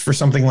works for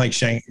something like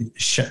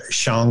Shang-Chi,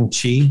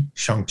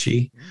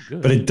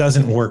 but it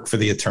doesn't work for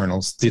the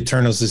Eternals. The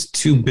Eternals is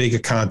too big a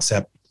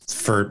concept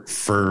for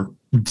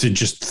to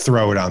just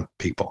throw it on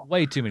people.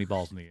 Way too many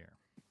balls in the air.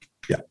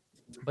 Yeah.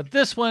 But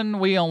this one,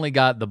 we only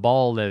got the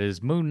ball that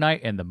is Moon Knight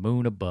and the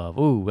moon above.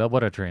 Ooh, well,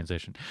 what a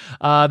transition.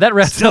 That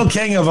wraps Still up,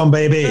 king of them,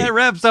 baby. That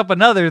wraps up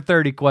another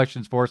 30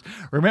 questions for us.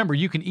 Remember,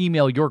 you can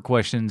email your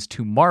questions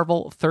to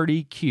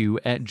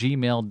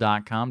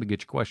marvel30q@gmail.com to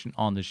get your question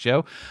on the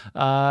show.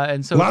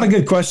 And so a lot of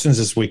good questions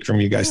this week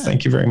from you guys. Yeah.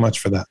 Thank you very much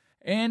for that.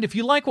 And if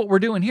you like what we're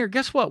doing here,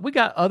 guess what? We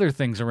got other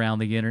things around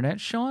the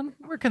internet. Sean,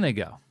 where can they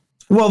go?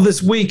 Well,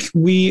 this week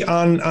we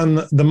on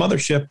the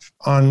mothership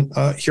on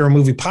Hero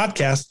Movie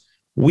Podcast,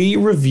 we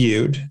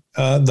reviewed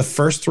the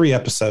first 3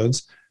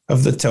 episodes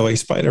of the Toei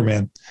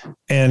Spider-Man,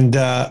 and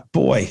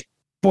boy,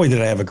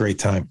 did I have a great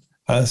time.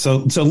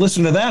 So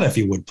listen to that if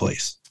you would,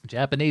 please.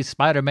 Japanese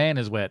Spider-Man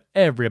is what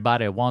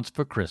everybody wants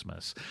for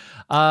Christmas.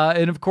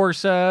 And of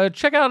course,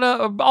 check out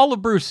all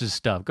of Bruce's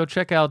stuff. Go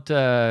check out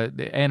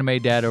Anime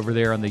Dad over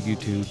there on the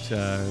YouTube,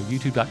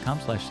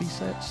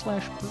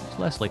 youtube.com/Bruce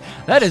Leslie.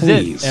 That is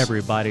it,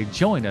 everybody.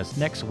 Join us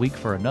next week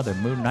for another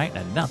Moon Knight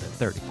and another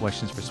 30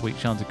 questions for Sweet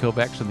Sean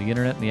Kovacs from the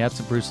internet and the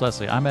absent Bruce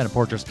Leslie. I'm Adam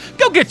Porters.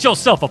 Go get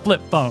yourself a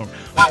flip phone.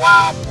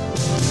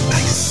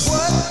 Nice.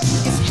 What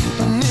is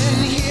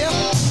happening here?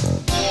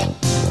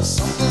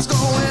 Something's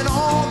going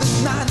on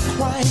that's not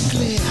quite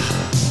clear.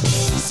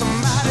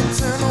 Somebody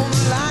turn on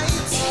the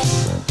lights.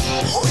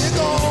 We're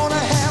gonna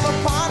have a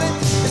party.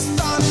 It's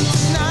starting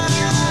tonight.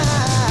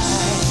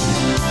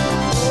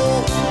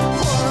 Oh,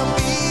 what a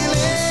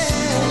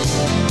feeling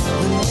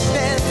when we're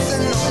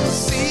dancing on the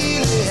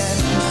ceiling.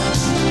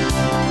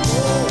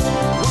 Oh,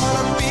 what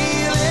a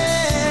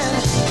feeling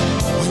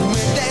when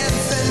we're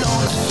dancing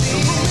on the ceiling.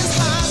 The room is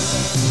hot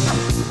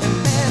and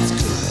that's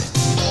good.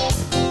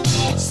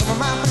 Some of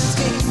my friends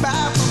came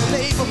by from the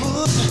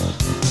neighborhood.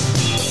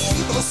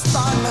 People are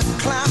starting to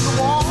climb the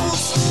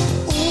walls.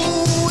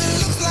 Ooh, it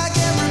looks like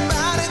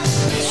everybody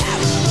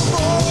having a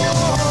ball.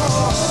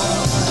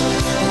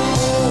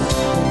 Oh,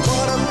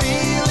 what a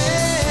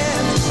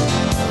feeling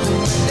when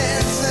we're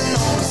dancing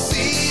on the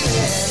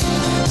ceiling.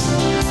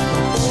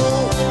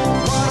 Oh,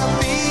 what a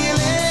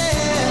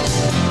feeling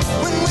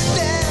when we're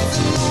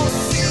dancing on the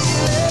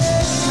ceiling.